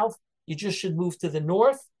the South, you just should move to the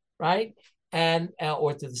North, right?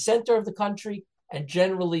 Or to the center of the country. And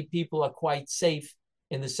generally people are quite safe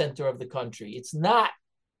in the center of the country. It's not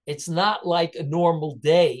like a normal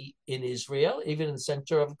day in Israel, even in the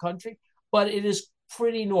center of the country, but it is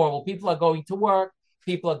pretty normal. People are going to work.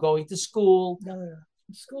 People are going to school. No.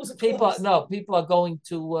 Schools are people are going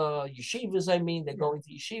to yeshivas. They're going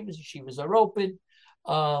to yeshivas. Yeshivas are open,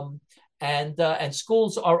 and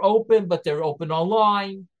schools are open, but they're open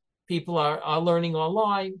online. People are learning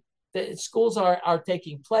online. The schools are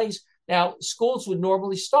taking place now. Schools would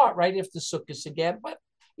normally start right after Sukkot again, but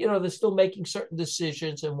they're still making certain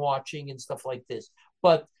decisions and watching and stuff like this.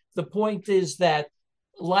 But the point is that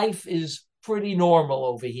life is pretty normal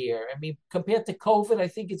over here. Compared to COVID, I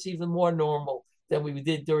think it's even more normal than we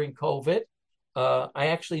did during COVID. I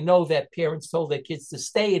actually know that parents told their kids to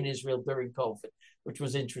stay in Israel during COVID, which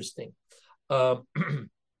was interesting. Um, now,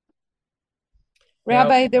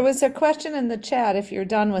 Rabbi, there was a question in the chat if you're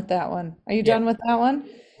done with that one. Are you yeah, done with that one?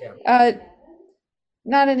 yeah.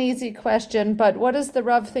 Not an easy question, but what does the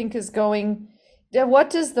Rav think is going, what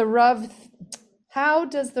does the Rav, how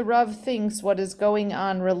does the Rav thinks what is going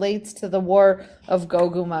on relates to the war of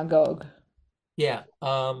Gog and Magog? Yeah.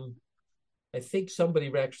 I think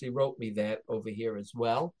somebody actually wrote me that over here as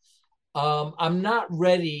well. I'm not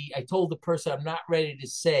ready. I told the person I'm not ready to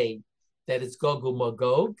say that it's Gog and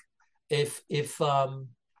Magog. If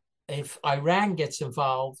Iran gets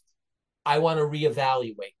involved, I want to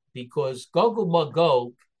reevaluate because Gog and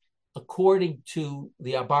Magog, according to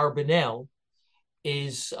the Abarbanel,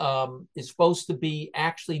 is supposed to be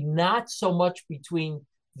actually not so much between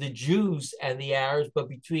the Jews and the Arabs, but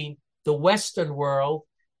between the Western world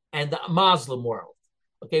and the Muslim world.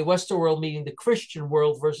 Okay, Western world meaning the Christian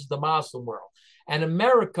world versus the Muslim world. And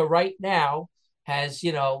America right now has,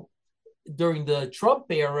 during the Trump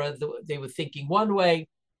era, they were thinking one way,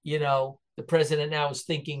 the president now is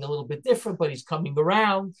thinking a little bit different, but he's coming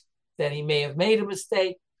around that he may have made a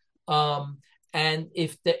mistake. And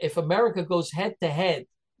if America goes head to head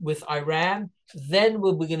with Iran, then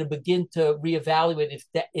we're going to begin to reevaluate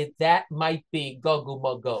if that might be Gog and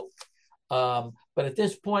Magog. But at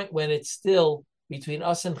this point, when it's still between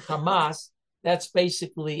us and Hamas, that's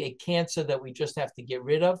basically a cancer that we just have to get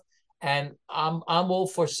rid of. And I'm all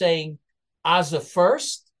for saying Gaza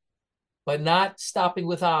first, but not stopping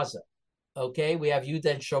with Gaza. Okay, we have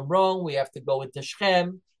Yudan Shomron, we have to go into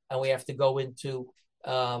Shechem, and we have to go into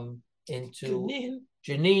Jenin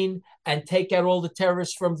and take out all the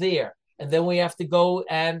terrorists from there. And then we have to go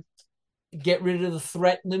and get rid of the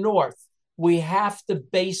threat in the north. We have to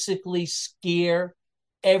basically scare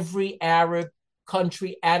every Arab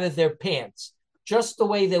country out of their pants, just the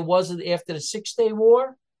way there was after the 6-Day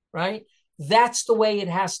War, right? That's the way it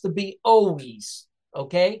has to be always,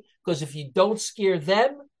 okay? Because if you don't scare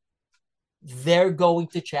them, they're going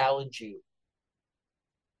to challenge you.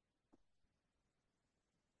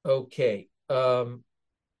 Okay.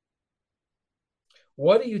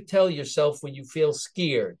 What do you tell yourself when you feel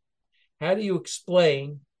scared? How do you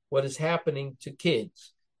explain what is happening to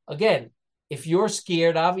kids? Again, if you're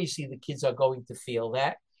scared, obviously the kids are going to feel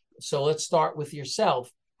that. So let's start with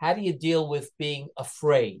yourself. How do you deal with being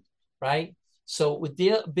afraid, right? So with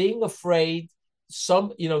being afraid,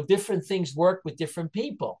 some, different things work with different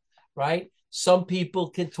people, right? Some people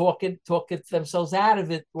can talk themselves out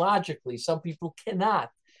of it logically. Some people cannot,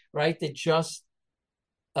 right? They're just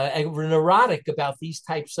neurotic about these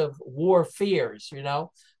types of war fears,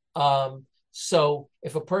 So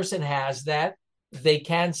if a person has that, they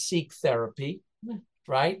can seek therapy,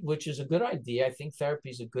 right? Which is a good idea. I think therapy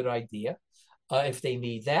is a good idea if they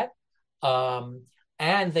need that.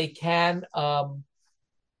 And they can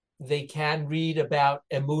read about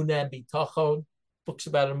Emunah and Bitachon, books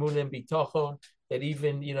about Emunah and Bitachon, that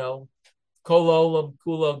even, Kol Olam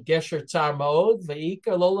Kulo Gesher Tzar Ma'od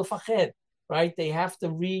Ve'ikar Lo Lefached, right? They have to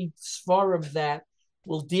read Sfarim that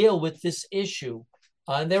will deal with this issue.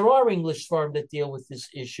 And there are English Sfarim that deal with this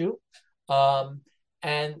issue. And,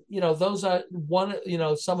 those are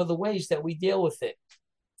some of the ways that we deal with it.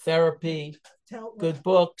 Therapy, good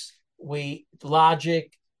books,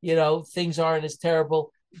 logic, things aren't as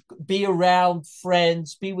terrible. Be around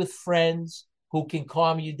friends, be with friends who can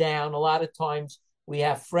calm you down. A lot of times we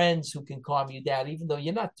have friends who can calm you down, even though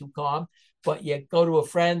you're not too calm, but you go to a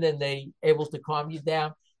friend and they're able to calm you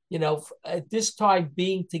down. At this time,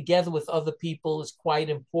 being together with other people is quite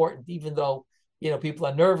important, even though, people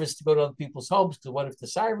are nervous to go to other people's homes because what if the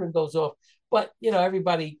siren goes off? But,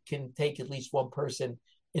 everybody can take at least one person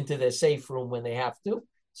into their safe room when they have to.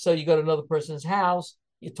 So you go to another person's house,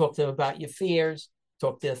 you talk to them about your fears,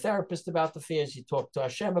 talk to a therapist about the fears, you talk to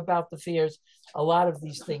Hashem about the fears. A lot of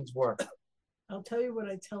these things work. I'll tell you what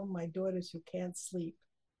I tell my daughters who can't sleep.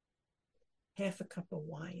 Half a cup of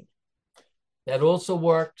wine. That also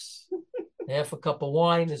works. Half a cup of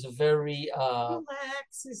wine is a very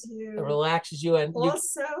relaxes you, and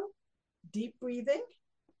also deep breathing,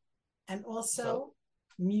 and also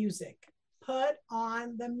music. Put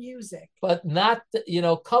on the music, but not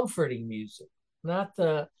comforting music,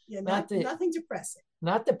 nothing depressing.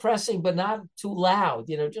 Not depressing, but not too loud.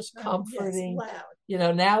 Just comforting. Yes,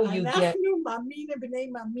 loud. Now you get.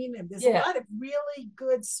 There's a lot of really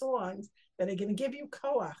good songs that are going to give you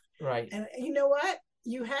koach. Right. And you know what?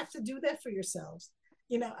 You have to do that for yourselves.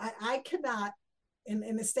 I cannot,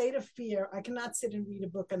 in a state of fear, I cannot sit and read a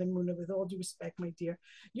book on Emunah, with all due respect, my dear.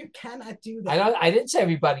 You cannot do that. I didn't say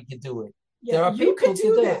everybody could do it. Yeah, there are people who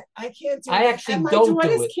do that. It. I can't do I that. actually don't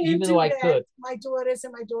do it, even though I could. My daughters,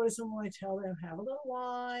 and when I tell them, have a little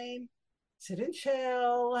wine, sit and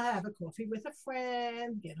chill, have a coffee with a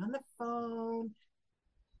friend, get on the phone,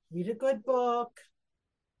 read a good book,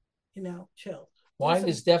 chill. Wine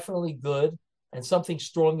is definitely good, and something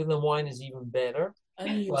stronger than wine is even better.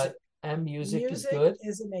 And music. And music is good.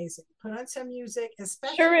 Is amazing. Put on some music,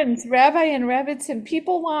 especially. Shurin's Rabbi and Rebbitzin,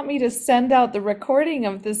 people want me to send out the recording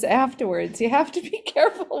of this afterwards. You have to be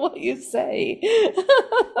careful what you say. Yeah,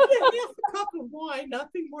 a cup of wine,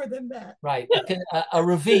 nothing more than that. Right, a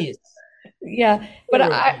reveal. Yeah, but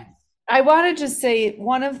I want to just say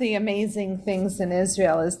one of the amazing things in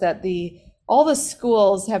Israel is that all the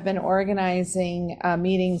schools have been organizing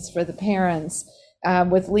meetings for the parents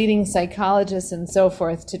with leading psychologists and so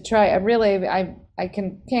forth to try. I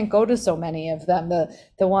can't go to so many of them,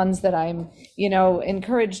 the ones that I'm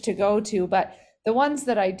encouraged to go to, but the ones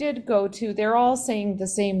that I did go to, they're all saying the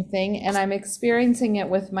same thing, and I'm experiencing it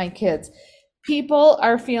with my kids. People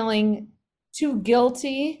are feeling too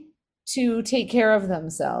guilty to take care of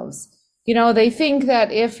themselves. They think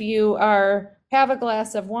that if you have a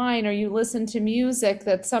glass of wine or you listen to music,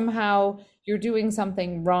 that somehow you're doing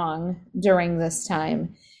something wrong during this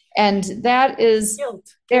time. And that is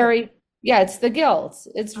guilt. It's the guilt.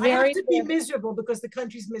 I have to be miserable because the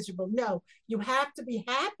country's miserable. No, you have to be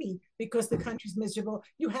happy because the country's miserable.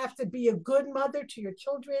 You have to be a good mother to your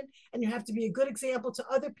children, and you have to be a good example to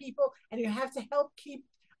other people, and you have to help keep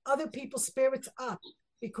other people's spirits up.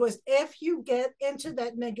 Because if you get into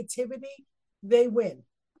that negativity, they win.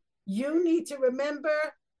 You need to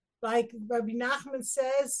remember, like Rabbi Nachman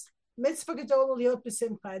says, mitzvah gadol liot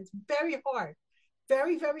b'simcha. It's very hard,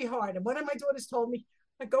 very, very hard. And one of my daughters told me,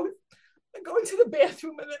 I go into the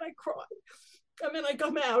bathroom and then I cry, and then I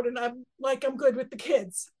come out and I'm good with the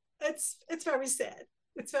kids. It's very sad.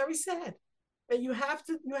 It's very sad. And you have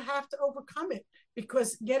to overcome it,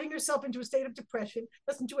 because getting yourself into a state of depression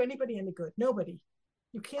doesn't do anybody any good. Nobody.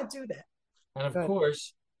 You can't do that. And of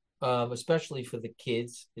course, especially for the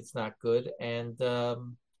kids, it's not good. And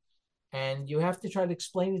you have to try to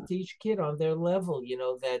explain it to each kid on their level,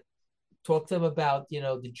 that talk to them about,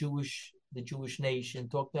 the Jewish nation,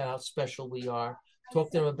 talk to them how special we are,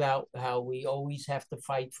 talk to them about how we always have to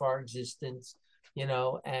fight for our existence,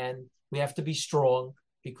 and we have to be strong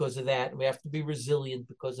because of that. And we have to be resilient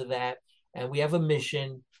because of that. And we have a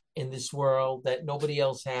mission in this world that nobody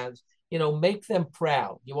else has. Make them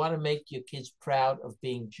proud. You want to make your kids proud of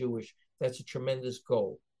being Jewish. That's a tremendous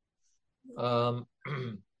goal.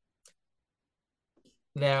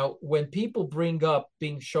 Now, when people bring up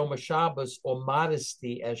being Shomer Shabbos or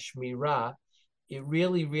modesty as Shmirah, it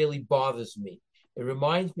really, really bothers me. It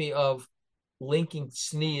reminds me of linking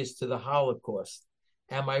tznius to the Holocaust.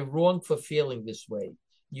 Am I wrong for feeling this way?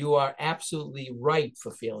 You are absolutely right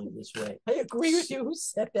for feeling this way. I agree with you. Who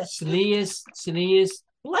said that? Tznius.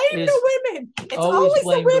 Blame the women. It's always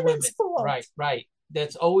the women's fault. Right.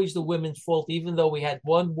 That's always the women's fault, even though we had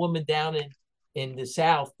one woman down in the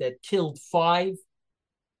South that killed 5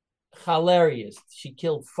 hilarious. She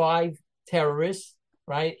killed 5 terrorists,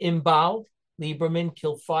 right? Imbal Lieberman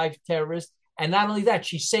killed 5 terrorists. And not only that,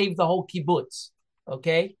 she saved the whole kibbutz.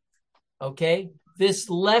 Okay?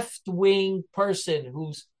 This left-wing person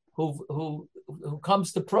who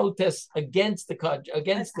comes to protest against the country,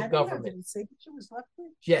 against the government. Did you say she was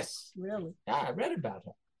left-wing? Yes. Really? Yeah, I read about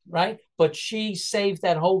her, right? But she saved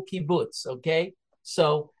that whole kibbutz, okay?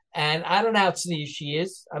 So, and I don't know how tznius she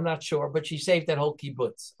is. I'm not sure, but she saved that whole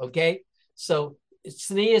kibbutz, okay? So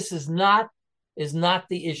tznius is not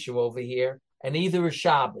the issue over here, and neither is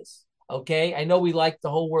Shabbos, okay? I know we like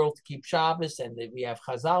the whole world to keep Shabbos, and we have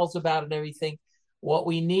chazals about it and everything. What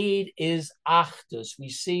we need is achdus. We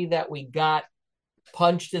see that we got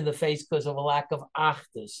punched in the face because of a lack of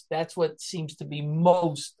achdus. That's what seems to be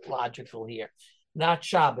most logical here, not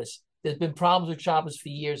Shabbos. There's been problems with Shabbos for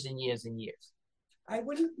years and years and years. I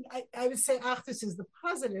would say achdus is the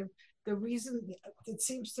positive. The reason, it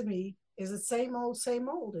seems to me, is the same old.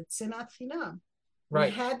 It's sinat chinam.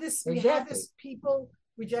 Right. We had this people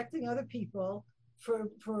rejecting other people for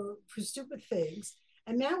stupid things.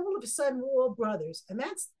 And now all of a sudden we're all brothers. And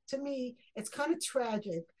that's, to me, it's kind of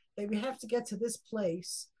tragic that we have to get to this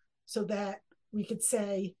place so that we could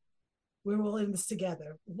say we're all in this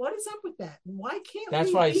together. What is up with that? Why can't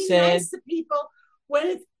we be nice to people when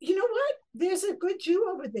it's, you know what? There's a good Jew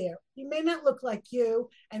over there. He may not look like you.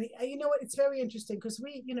 And you know what? It's very interesting because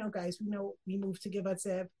we, guys, we moved to Givat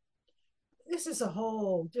Zev. This is a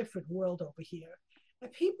whole different world over here.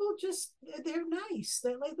 And people they're nice.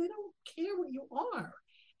 They don't care what you are.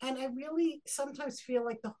 And I really sometimes feel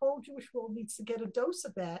like the whole Jewish world needs to get a dose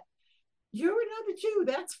of that. You're another Jew.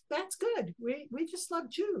 That's good. We just love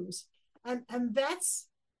Jews. And that's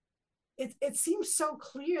it seems so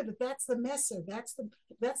clear that that's the message. That's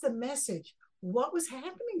the message. What was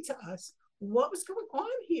happening to us? What was going on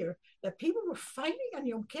here? That people were fighting on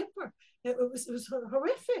Yom Kippur. It was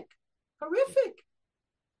horrific, horrific,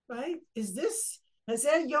 right? Is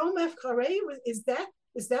that Yom Efkarei? Is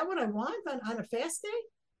that what I want on a fast day?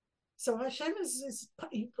 So Hashem is it's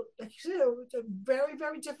a very,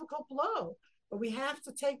 very difficult blow. But we have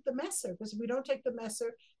to take the messer, because if we don't take the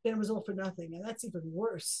messer, then it was all for nothing. And that's even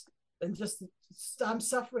worse than just I'm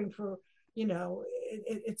suffering for,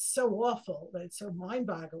 it's so awful, that it's so mind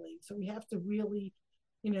boggling. So we have to really,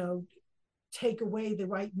 take away the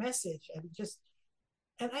right message and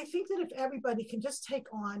I think that if everybody can just take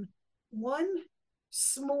on one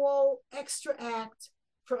small extra act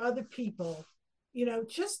for other people,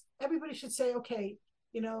 just everybody should say, okay,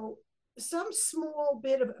 some small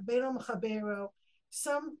bit of Beno Mechabero,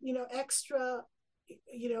 some, extra,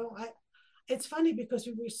 it's funny because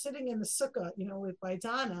we were sitting in the sukkah, with by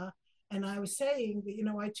Donna, and I was saying that,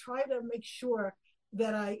 I try to make sure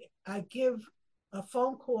that I give a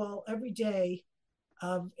phone call every day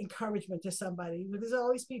of encouragement to somebody. There's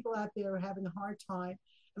always people out there having a hard time.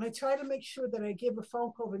 And I try to make sure that I give a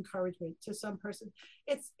phone call of encouragement to some person.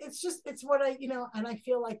 It's what I, and I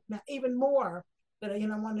feel like even more that I,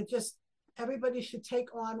 want to just, everybody should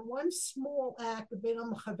take on one small act of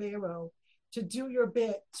Beno Mechavero to do your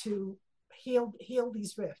bit to heal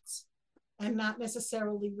these rifts, and not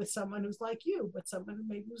necessarily with someone who's like you, but someone who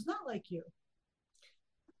maybe who's not like you.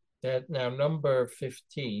 That now number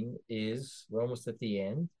 15 is, we're almost at the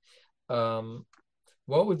end.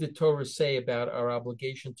 What would the Torah say about our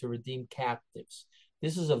obligation to redeem captives?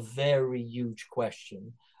 This is a very huge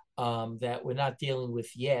question that we're not dealing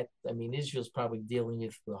with yet. I mean, Israel's probably dealing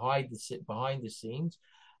with behind the scenes.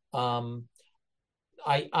 I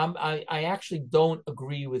actually don't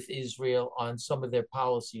agree with Israel on some of their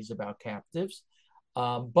policies about captives,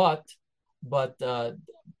 but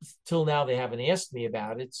till now they haven't asked me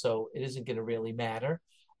about it, so it isn't going to really matter.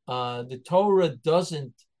 The Torah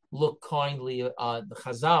doesn't look kindly on the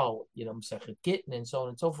Chazal, Masechet Gittin and so on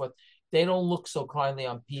and so forth. They don't look so kindly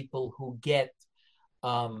on people who get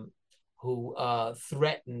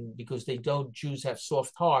threaten because Jews have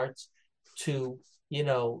soft hearts to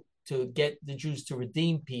get the Jews to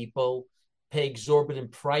redeem people, pay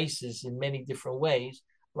exorbitant prices in many different ways,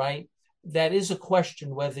 right? That is a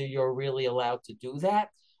question whether you're really allowed to do that.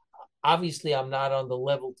 Obviously, I'm not on the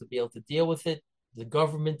level to be able to deal with it. The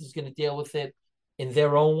government is going to deal with it in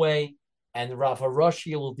their own way, and Rav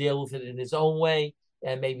HaRashi will deal with it in his own way,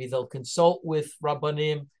 and maybe they'll consult with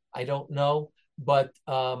Rabbanim. I don't know. But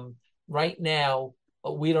right now,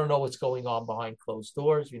 we don't know what's going on behind closed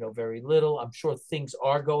doors. We know very little. I'm sure things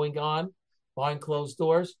are going on behind closed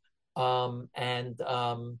doors.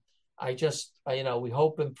 I just, we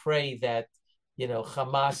hope and pray that,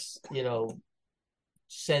 Hamas,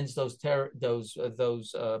 sends those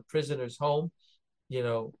prisoners home,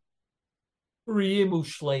 Briim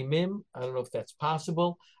Ushleimim. I don't know if that's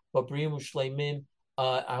possible, but Briim Ushleimim,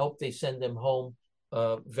 I hope they send them home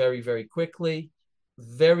very, very quickly.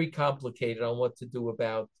 Very complicated on what to do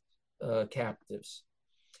about captives.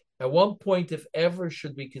 At one point, if ever,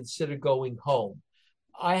 should we consider going home?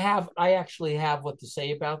 I actually have what to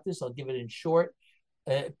say about this. I'll give it in short.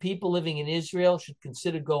 People living in Israel should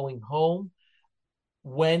consider going home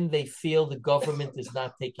when they feel the government is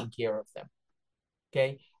not taking care of them.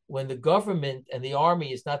 Okay? When the government and the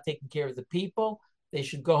army is not taking care of the people, they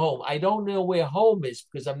should go home. I don't know where home is,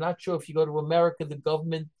 because I'm not sure if you go to America, the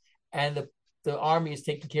government and the army is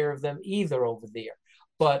taking care of them either over there.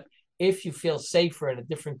 But if you feel safer in a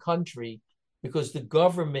different country because the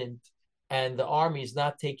government and the army is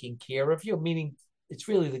not taking care of you, meaning it's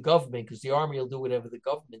really the government, because the army will do whatever the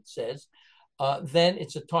government says, then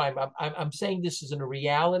it's a time. I'm saying this isn't a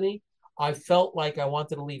reality. I felt like I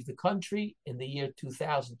wanted to leave the country in the year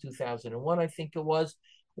 2000, 2001, I think it was,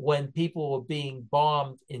 when people were being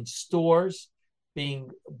bombed in stores,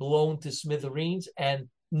 being blown to smithereens, and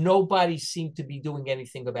nobody seemed to be doing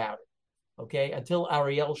anything about it. Okay, until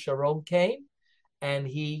Ariel Sharon came, and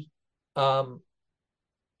he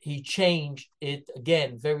changed it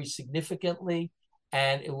again very significantly.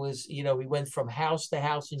 And it was, he went from house to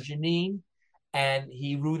house in Jenin, and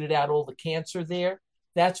he rooted out all the cancer there.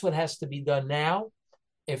 That's what has to be done now.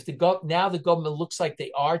 If now the government looks like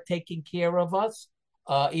they are taking care of us,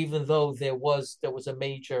 even though there was a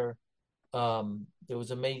major blooper,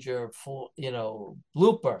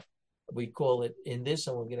 we call it, in this,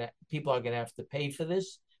 and people are gonna have to pay for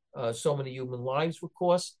this. So many human lives were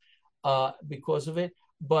cost because of it.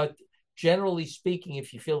 But generally speaking,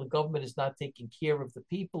 if you feel the government is not taking care of the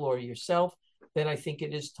people or yourself, then I think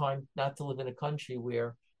it is time not to live in a country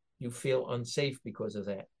where you feel unsafe because of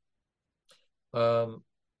that.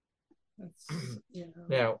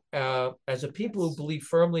 Now, as a people who believe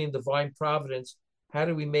firmly in divine providence, how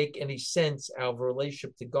do we make any sense of our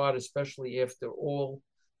relationship to God, especially after all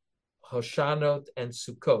Hoshanot and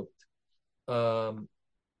Sukkot?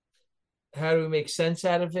 How do we make sense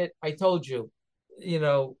out of it? I told you,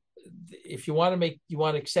 if you want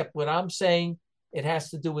to accept what I'm saying, it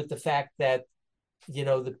has to do with the fact that,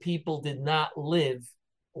 the people did not live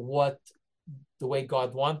the way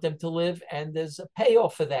God wanted them to live, and there's a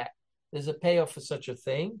payoff for that. There's a payoff for such a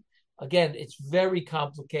thing. Again, it's very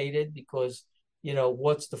complicated because,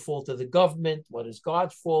 what's the fault of the government? What is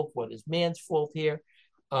God's fault? What is man's fault here?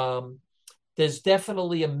 There's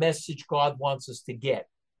definitely a message God wants us to get.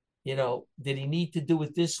 Did he need to do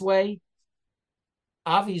it this way?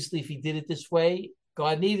 Obviously, if he did it this way,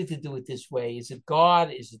 God needed to do it this way. Is it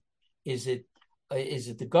God? Is it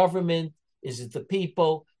the government? Is it the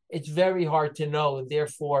people? It's very hard to know, and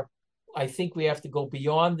therefore, I think we have to go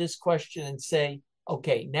beyond this question and say,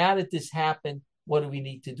 okay, now that this happened, what do we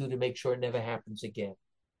need to do to make sure it never happens again?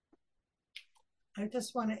 I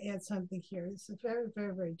just want to add something here. It's a very,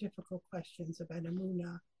 very, very difficult questions about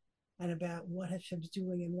Emunah and about what Hashem's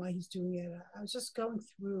doing and why he's doing it. I was just going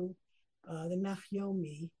through the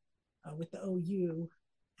Nachyomi with the OU,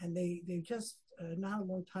 and they just, not a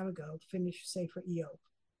long time ago, finished Sefer Eov.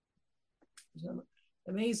 So,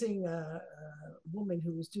 amazing woman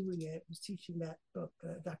who was doing it, was teaching that book,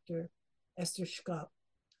 Dr. Esther Shkup.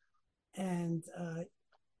 And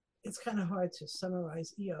it's kind of hard to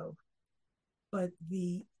summarize Eov, but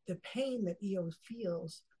the pain that Eov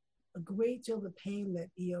feels, a great deal of the pain that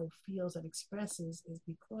Eov feels and expresses is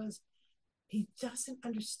because he doesn't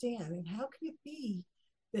understand. And how can it be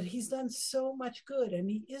that he's done so much good and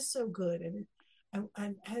he is so good and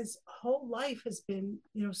his whole life has been,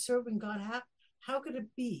 serving God? How could it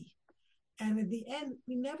be? And in the end,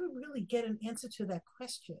 we never really get an answer to that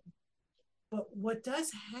question. But what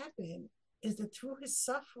does happen is that through his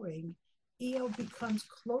suffering, Eov becomes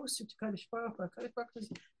closer to Kadosh Baruch Hu. Kadosh Baruch Hu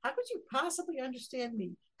says, how could you possibly understand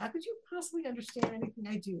me? How could you possibly understand anything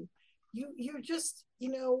I do? You're just,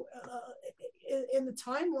 in the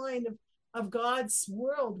timeline of God's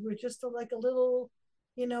world, we're just like a little,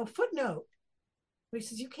 footnote. He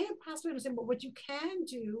says, you can't possibly understand, but what you can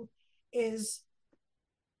do is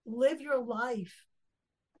live your life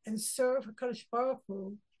and serve HaKadosh Baruch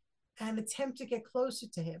Hu and attempt to get closer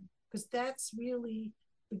to him, because that's really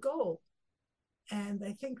the goal. And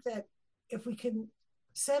I think that if we can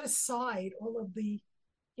set aside all of the,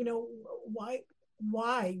 why,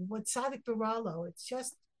 what Tzaddik Baralo, it's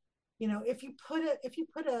just, if you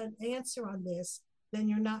put an answer on this, then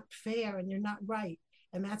you're not fair and you're not right.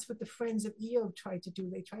 And that's what the friends of Eov tried to do.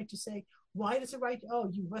 They tried to say, why does it right? Oh,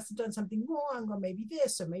 you must have done something wrong, or maybe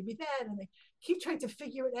this, or maybe that. And they keep trying to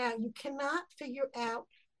figure it out. You cannot figure out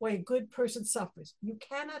why a good person suffers. You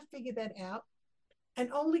cannot figure that out.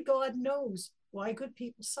 And only God knows why good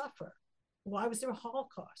people suffer. Why was there a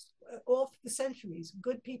Holocaust? All through the centuries,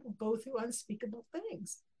 good people go through unspeakable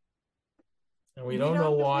things. And we don't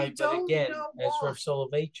know why, but again, as Rav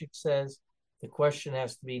Soloveitchik says, the question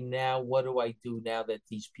has to be now, what do I do now that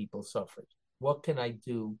these people suffered? What can I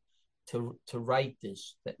do to right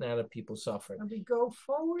this, that now that people suffered? And we go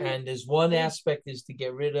forward. And there's one aspect is to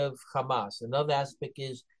get rid of Hamas. Another aspect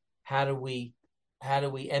is how do we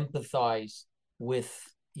empathize with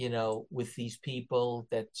these people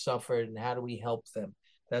that suffered, and how do we help them?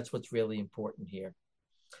 That's what's really important here.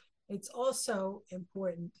 It's also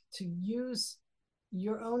important to use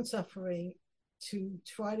your own suffering to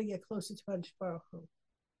try to get closer to Kadosh Baruch Hu,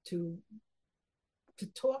 to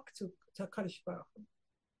talk to Kadosh Baruch Hu.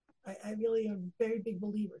 I really am a very big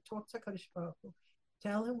believer. Talk to Kadosh Baruch Hu.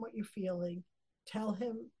 Tell him what you're feeling. Tell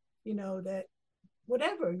him, that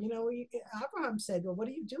whatever, Abraham said, well, what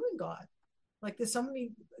are you doing, God? Like, there's so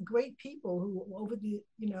many great people who over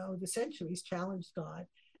the centuries challenged God.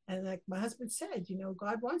 And like my husband said,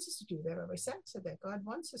 God wants us to do that. Rabbi Sachs said that God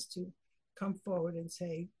wants us to come forward and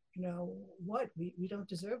say, we don't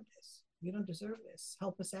deserve this. We don't deserve this.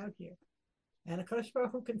 Help us out here. And HaKadosh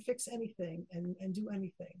Baruch Hu can fix anything and do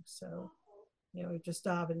anything. So, just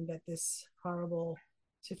davening that this horrible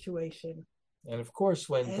situation. And of course,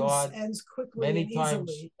 when God ends quickly and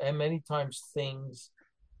easily. Many times things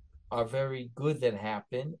are very good that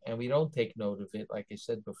happen, and we don't take note of it. Like I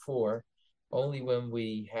said before, only when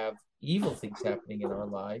we have evil things happening in our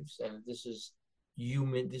lives, and this is a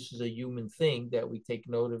human thing, that we take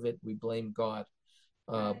note of it, we blame God.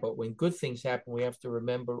 But when good things happen, we have to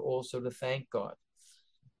remember also to thank God.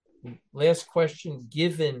 Last question,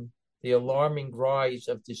 given the alarming rise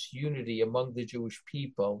of disunity among the Jewish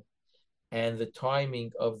people and the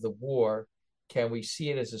timing of the war, can we see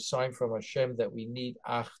it as a sign from Hashem that we need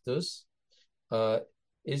achdus?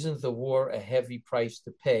 Isn't the war a heavy price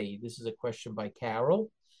to pay? This is a question by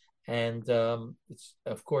Carol. And it's,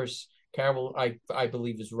 of course, Carol, I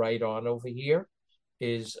believe, is right on over here.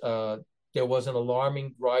 There was an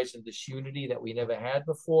alarming rise in disunity that we never had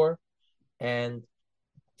before. And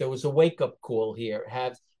there was a wake-up call here.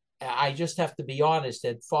 I just have to be honest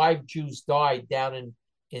that 5 Jews died down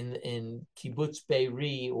in Kibbutz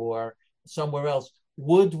Be'eri or somewhere else.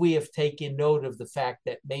 Would we have taken note of the fact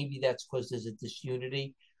that maybe that's because there's a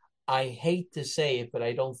disunity? I hate to say it, but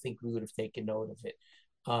I don't think we would have taken note of it.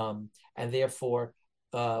 And therefore,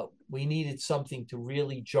 we needed something to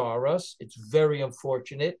really jar us. It's very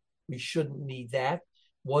unfortunate. We shouldn't need that.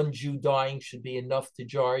 1 Jew dying should be enough to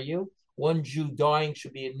jar you. 1 Jew dying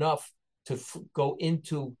should be enough to go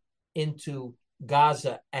into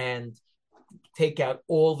Gaza and take out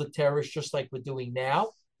all the terrorists, just like we're doing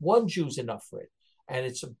now. 1 Jew's enough for it. And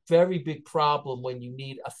it's a very big problem when you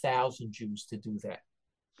need 1,000 Jews to do that.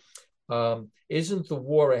 Isn't the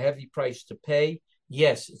war a heavy price to pay?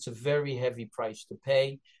 Yes, it's a very heavy price to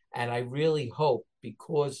pay. And I really hope,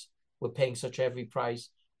 because we're paying such a heavy price,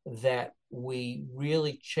 that we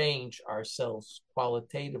really change ourselves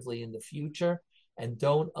qualitatively in the future and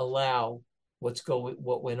don't allow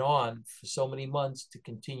what went on for so many months to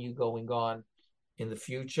continue going on in the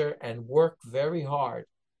future, and work very hard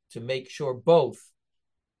to make sure both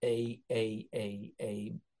a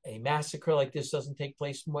massacre like this doesn't take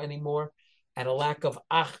place anymore, and a lack of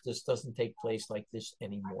achdus doesn't take place like this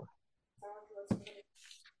anymore.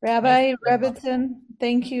 Rabbi Rebbitzin,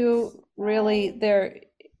 thank you. Really,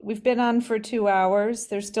 we've been on for 2 hours.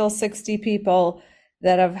 There's still 60 people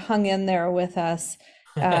that have hung in there with us.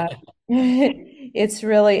 It's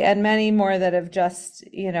really, and many more that have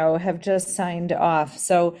just signed off.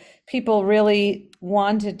 So people really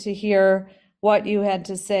wanted to hear what you had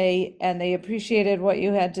to say, and they appreciated what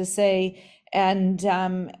you had to say. And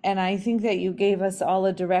I think that you gave us all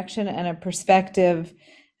a direction and a perspective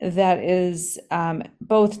that is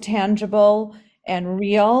both tangible and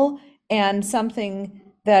real, and something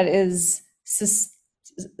that is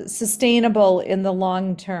sustainable in the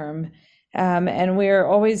long term. And we're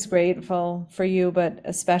always grateful for you, but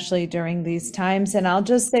especially during these times. And I'll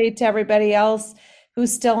just say to everybody else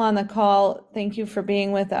who's still on the call, thank you for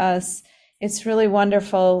being with us. It's really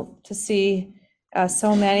wonderful to see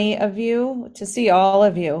so many of you, to see all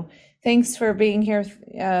of you. Thanks for being here,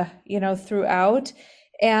 throughout.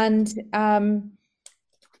 And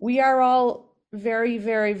we are all very,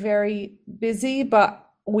 very, very busy, but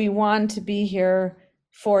we want to be here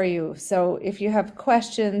for you. So if you have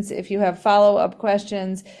questions, if you have follow-up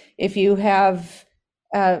questions, if you have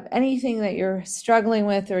anything that you're struggling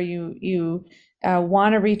with, or you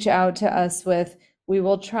want to reach out to us with, we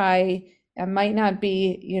will try. It might not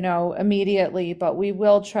be, immediately, but we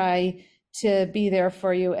will try to be there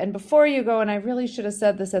for you. And before you go, and I really should have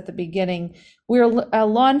said this at the beginning, we're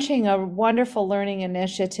launching a wonderful learning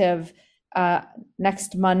initiative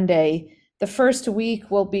next Monday. The first week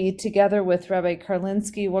will be together with Rabbi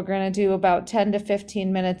Karlinsky. We're going to do about 10 to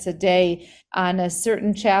 15 minutes a day on a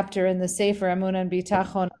certain chapter in the Sefer Emunah and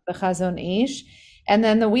Bitachon of the Chazon Ish. And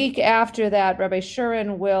then the week after that, Rabbi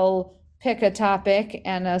Shurin will pick a topic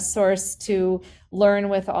and a source to learn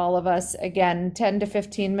with all of us. Again, 10 to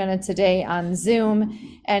 15 minutes a day on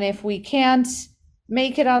Zoom. And if we can't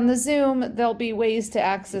make it on the Zoom, there'll be ways to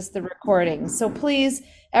access the recording. So please,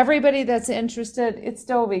 everybody that's interested, it's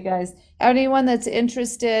Dovey, guys. Anyone that's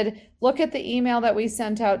interested, look at the email that we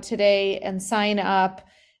sent out today and sign up.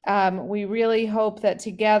 We really hope that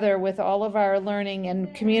together with all of our learning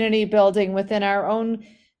and community building within our own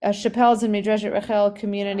Shapell's and Midrashet Rachel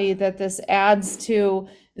community, that this adds to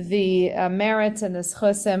the merits and the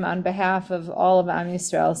schusim on behalf of all of Am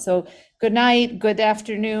Yisrael. So good night, good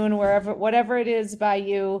afternoon, whatever it is by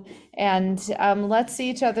you, and let's see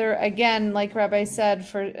each other again, like Rabbi said,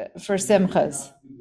 for Simchas.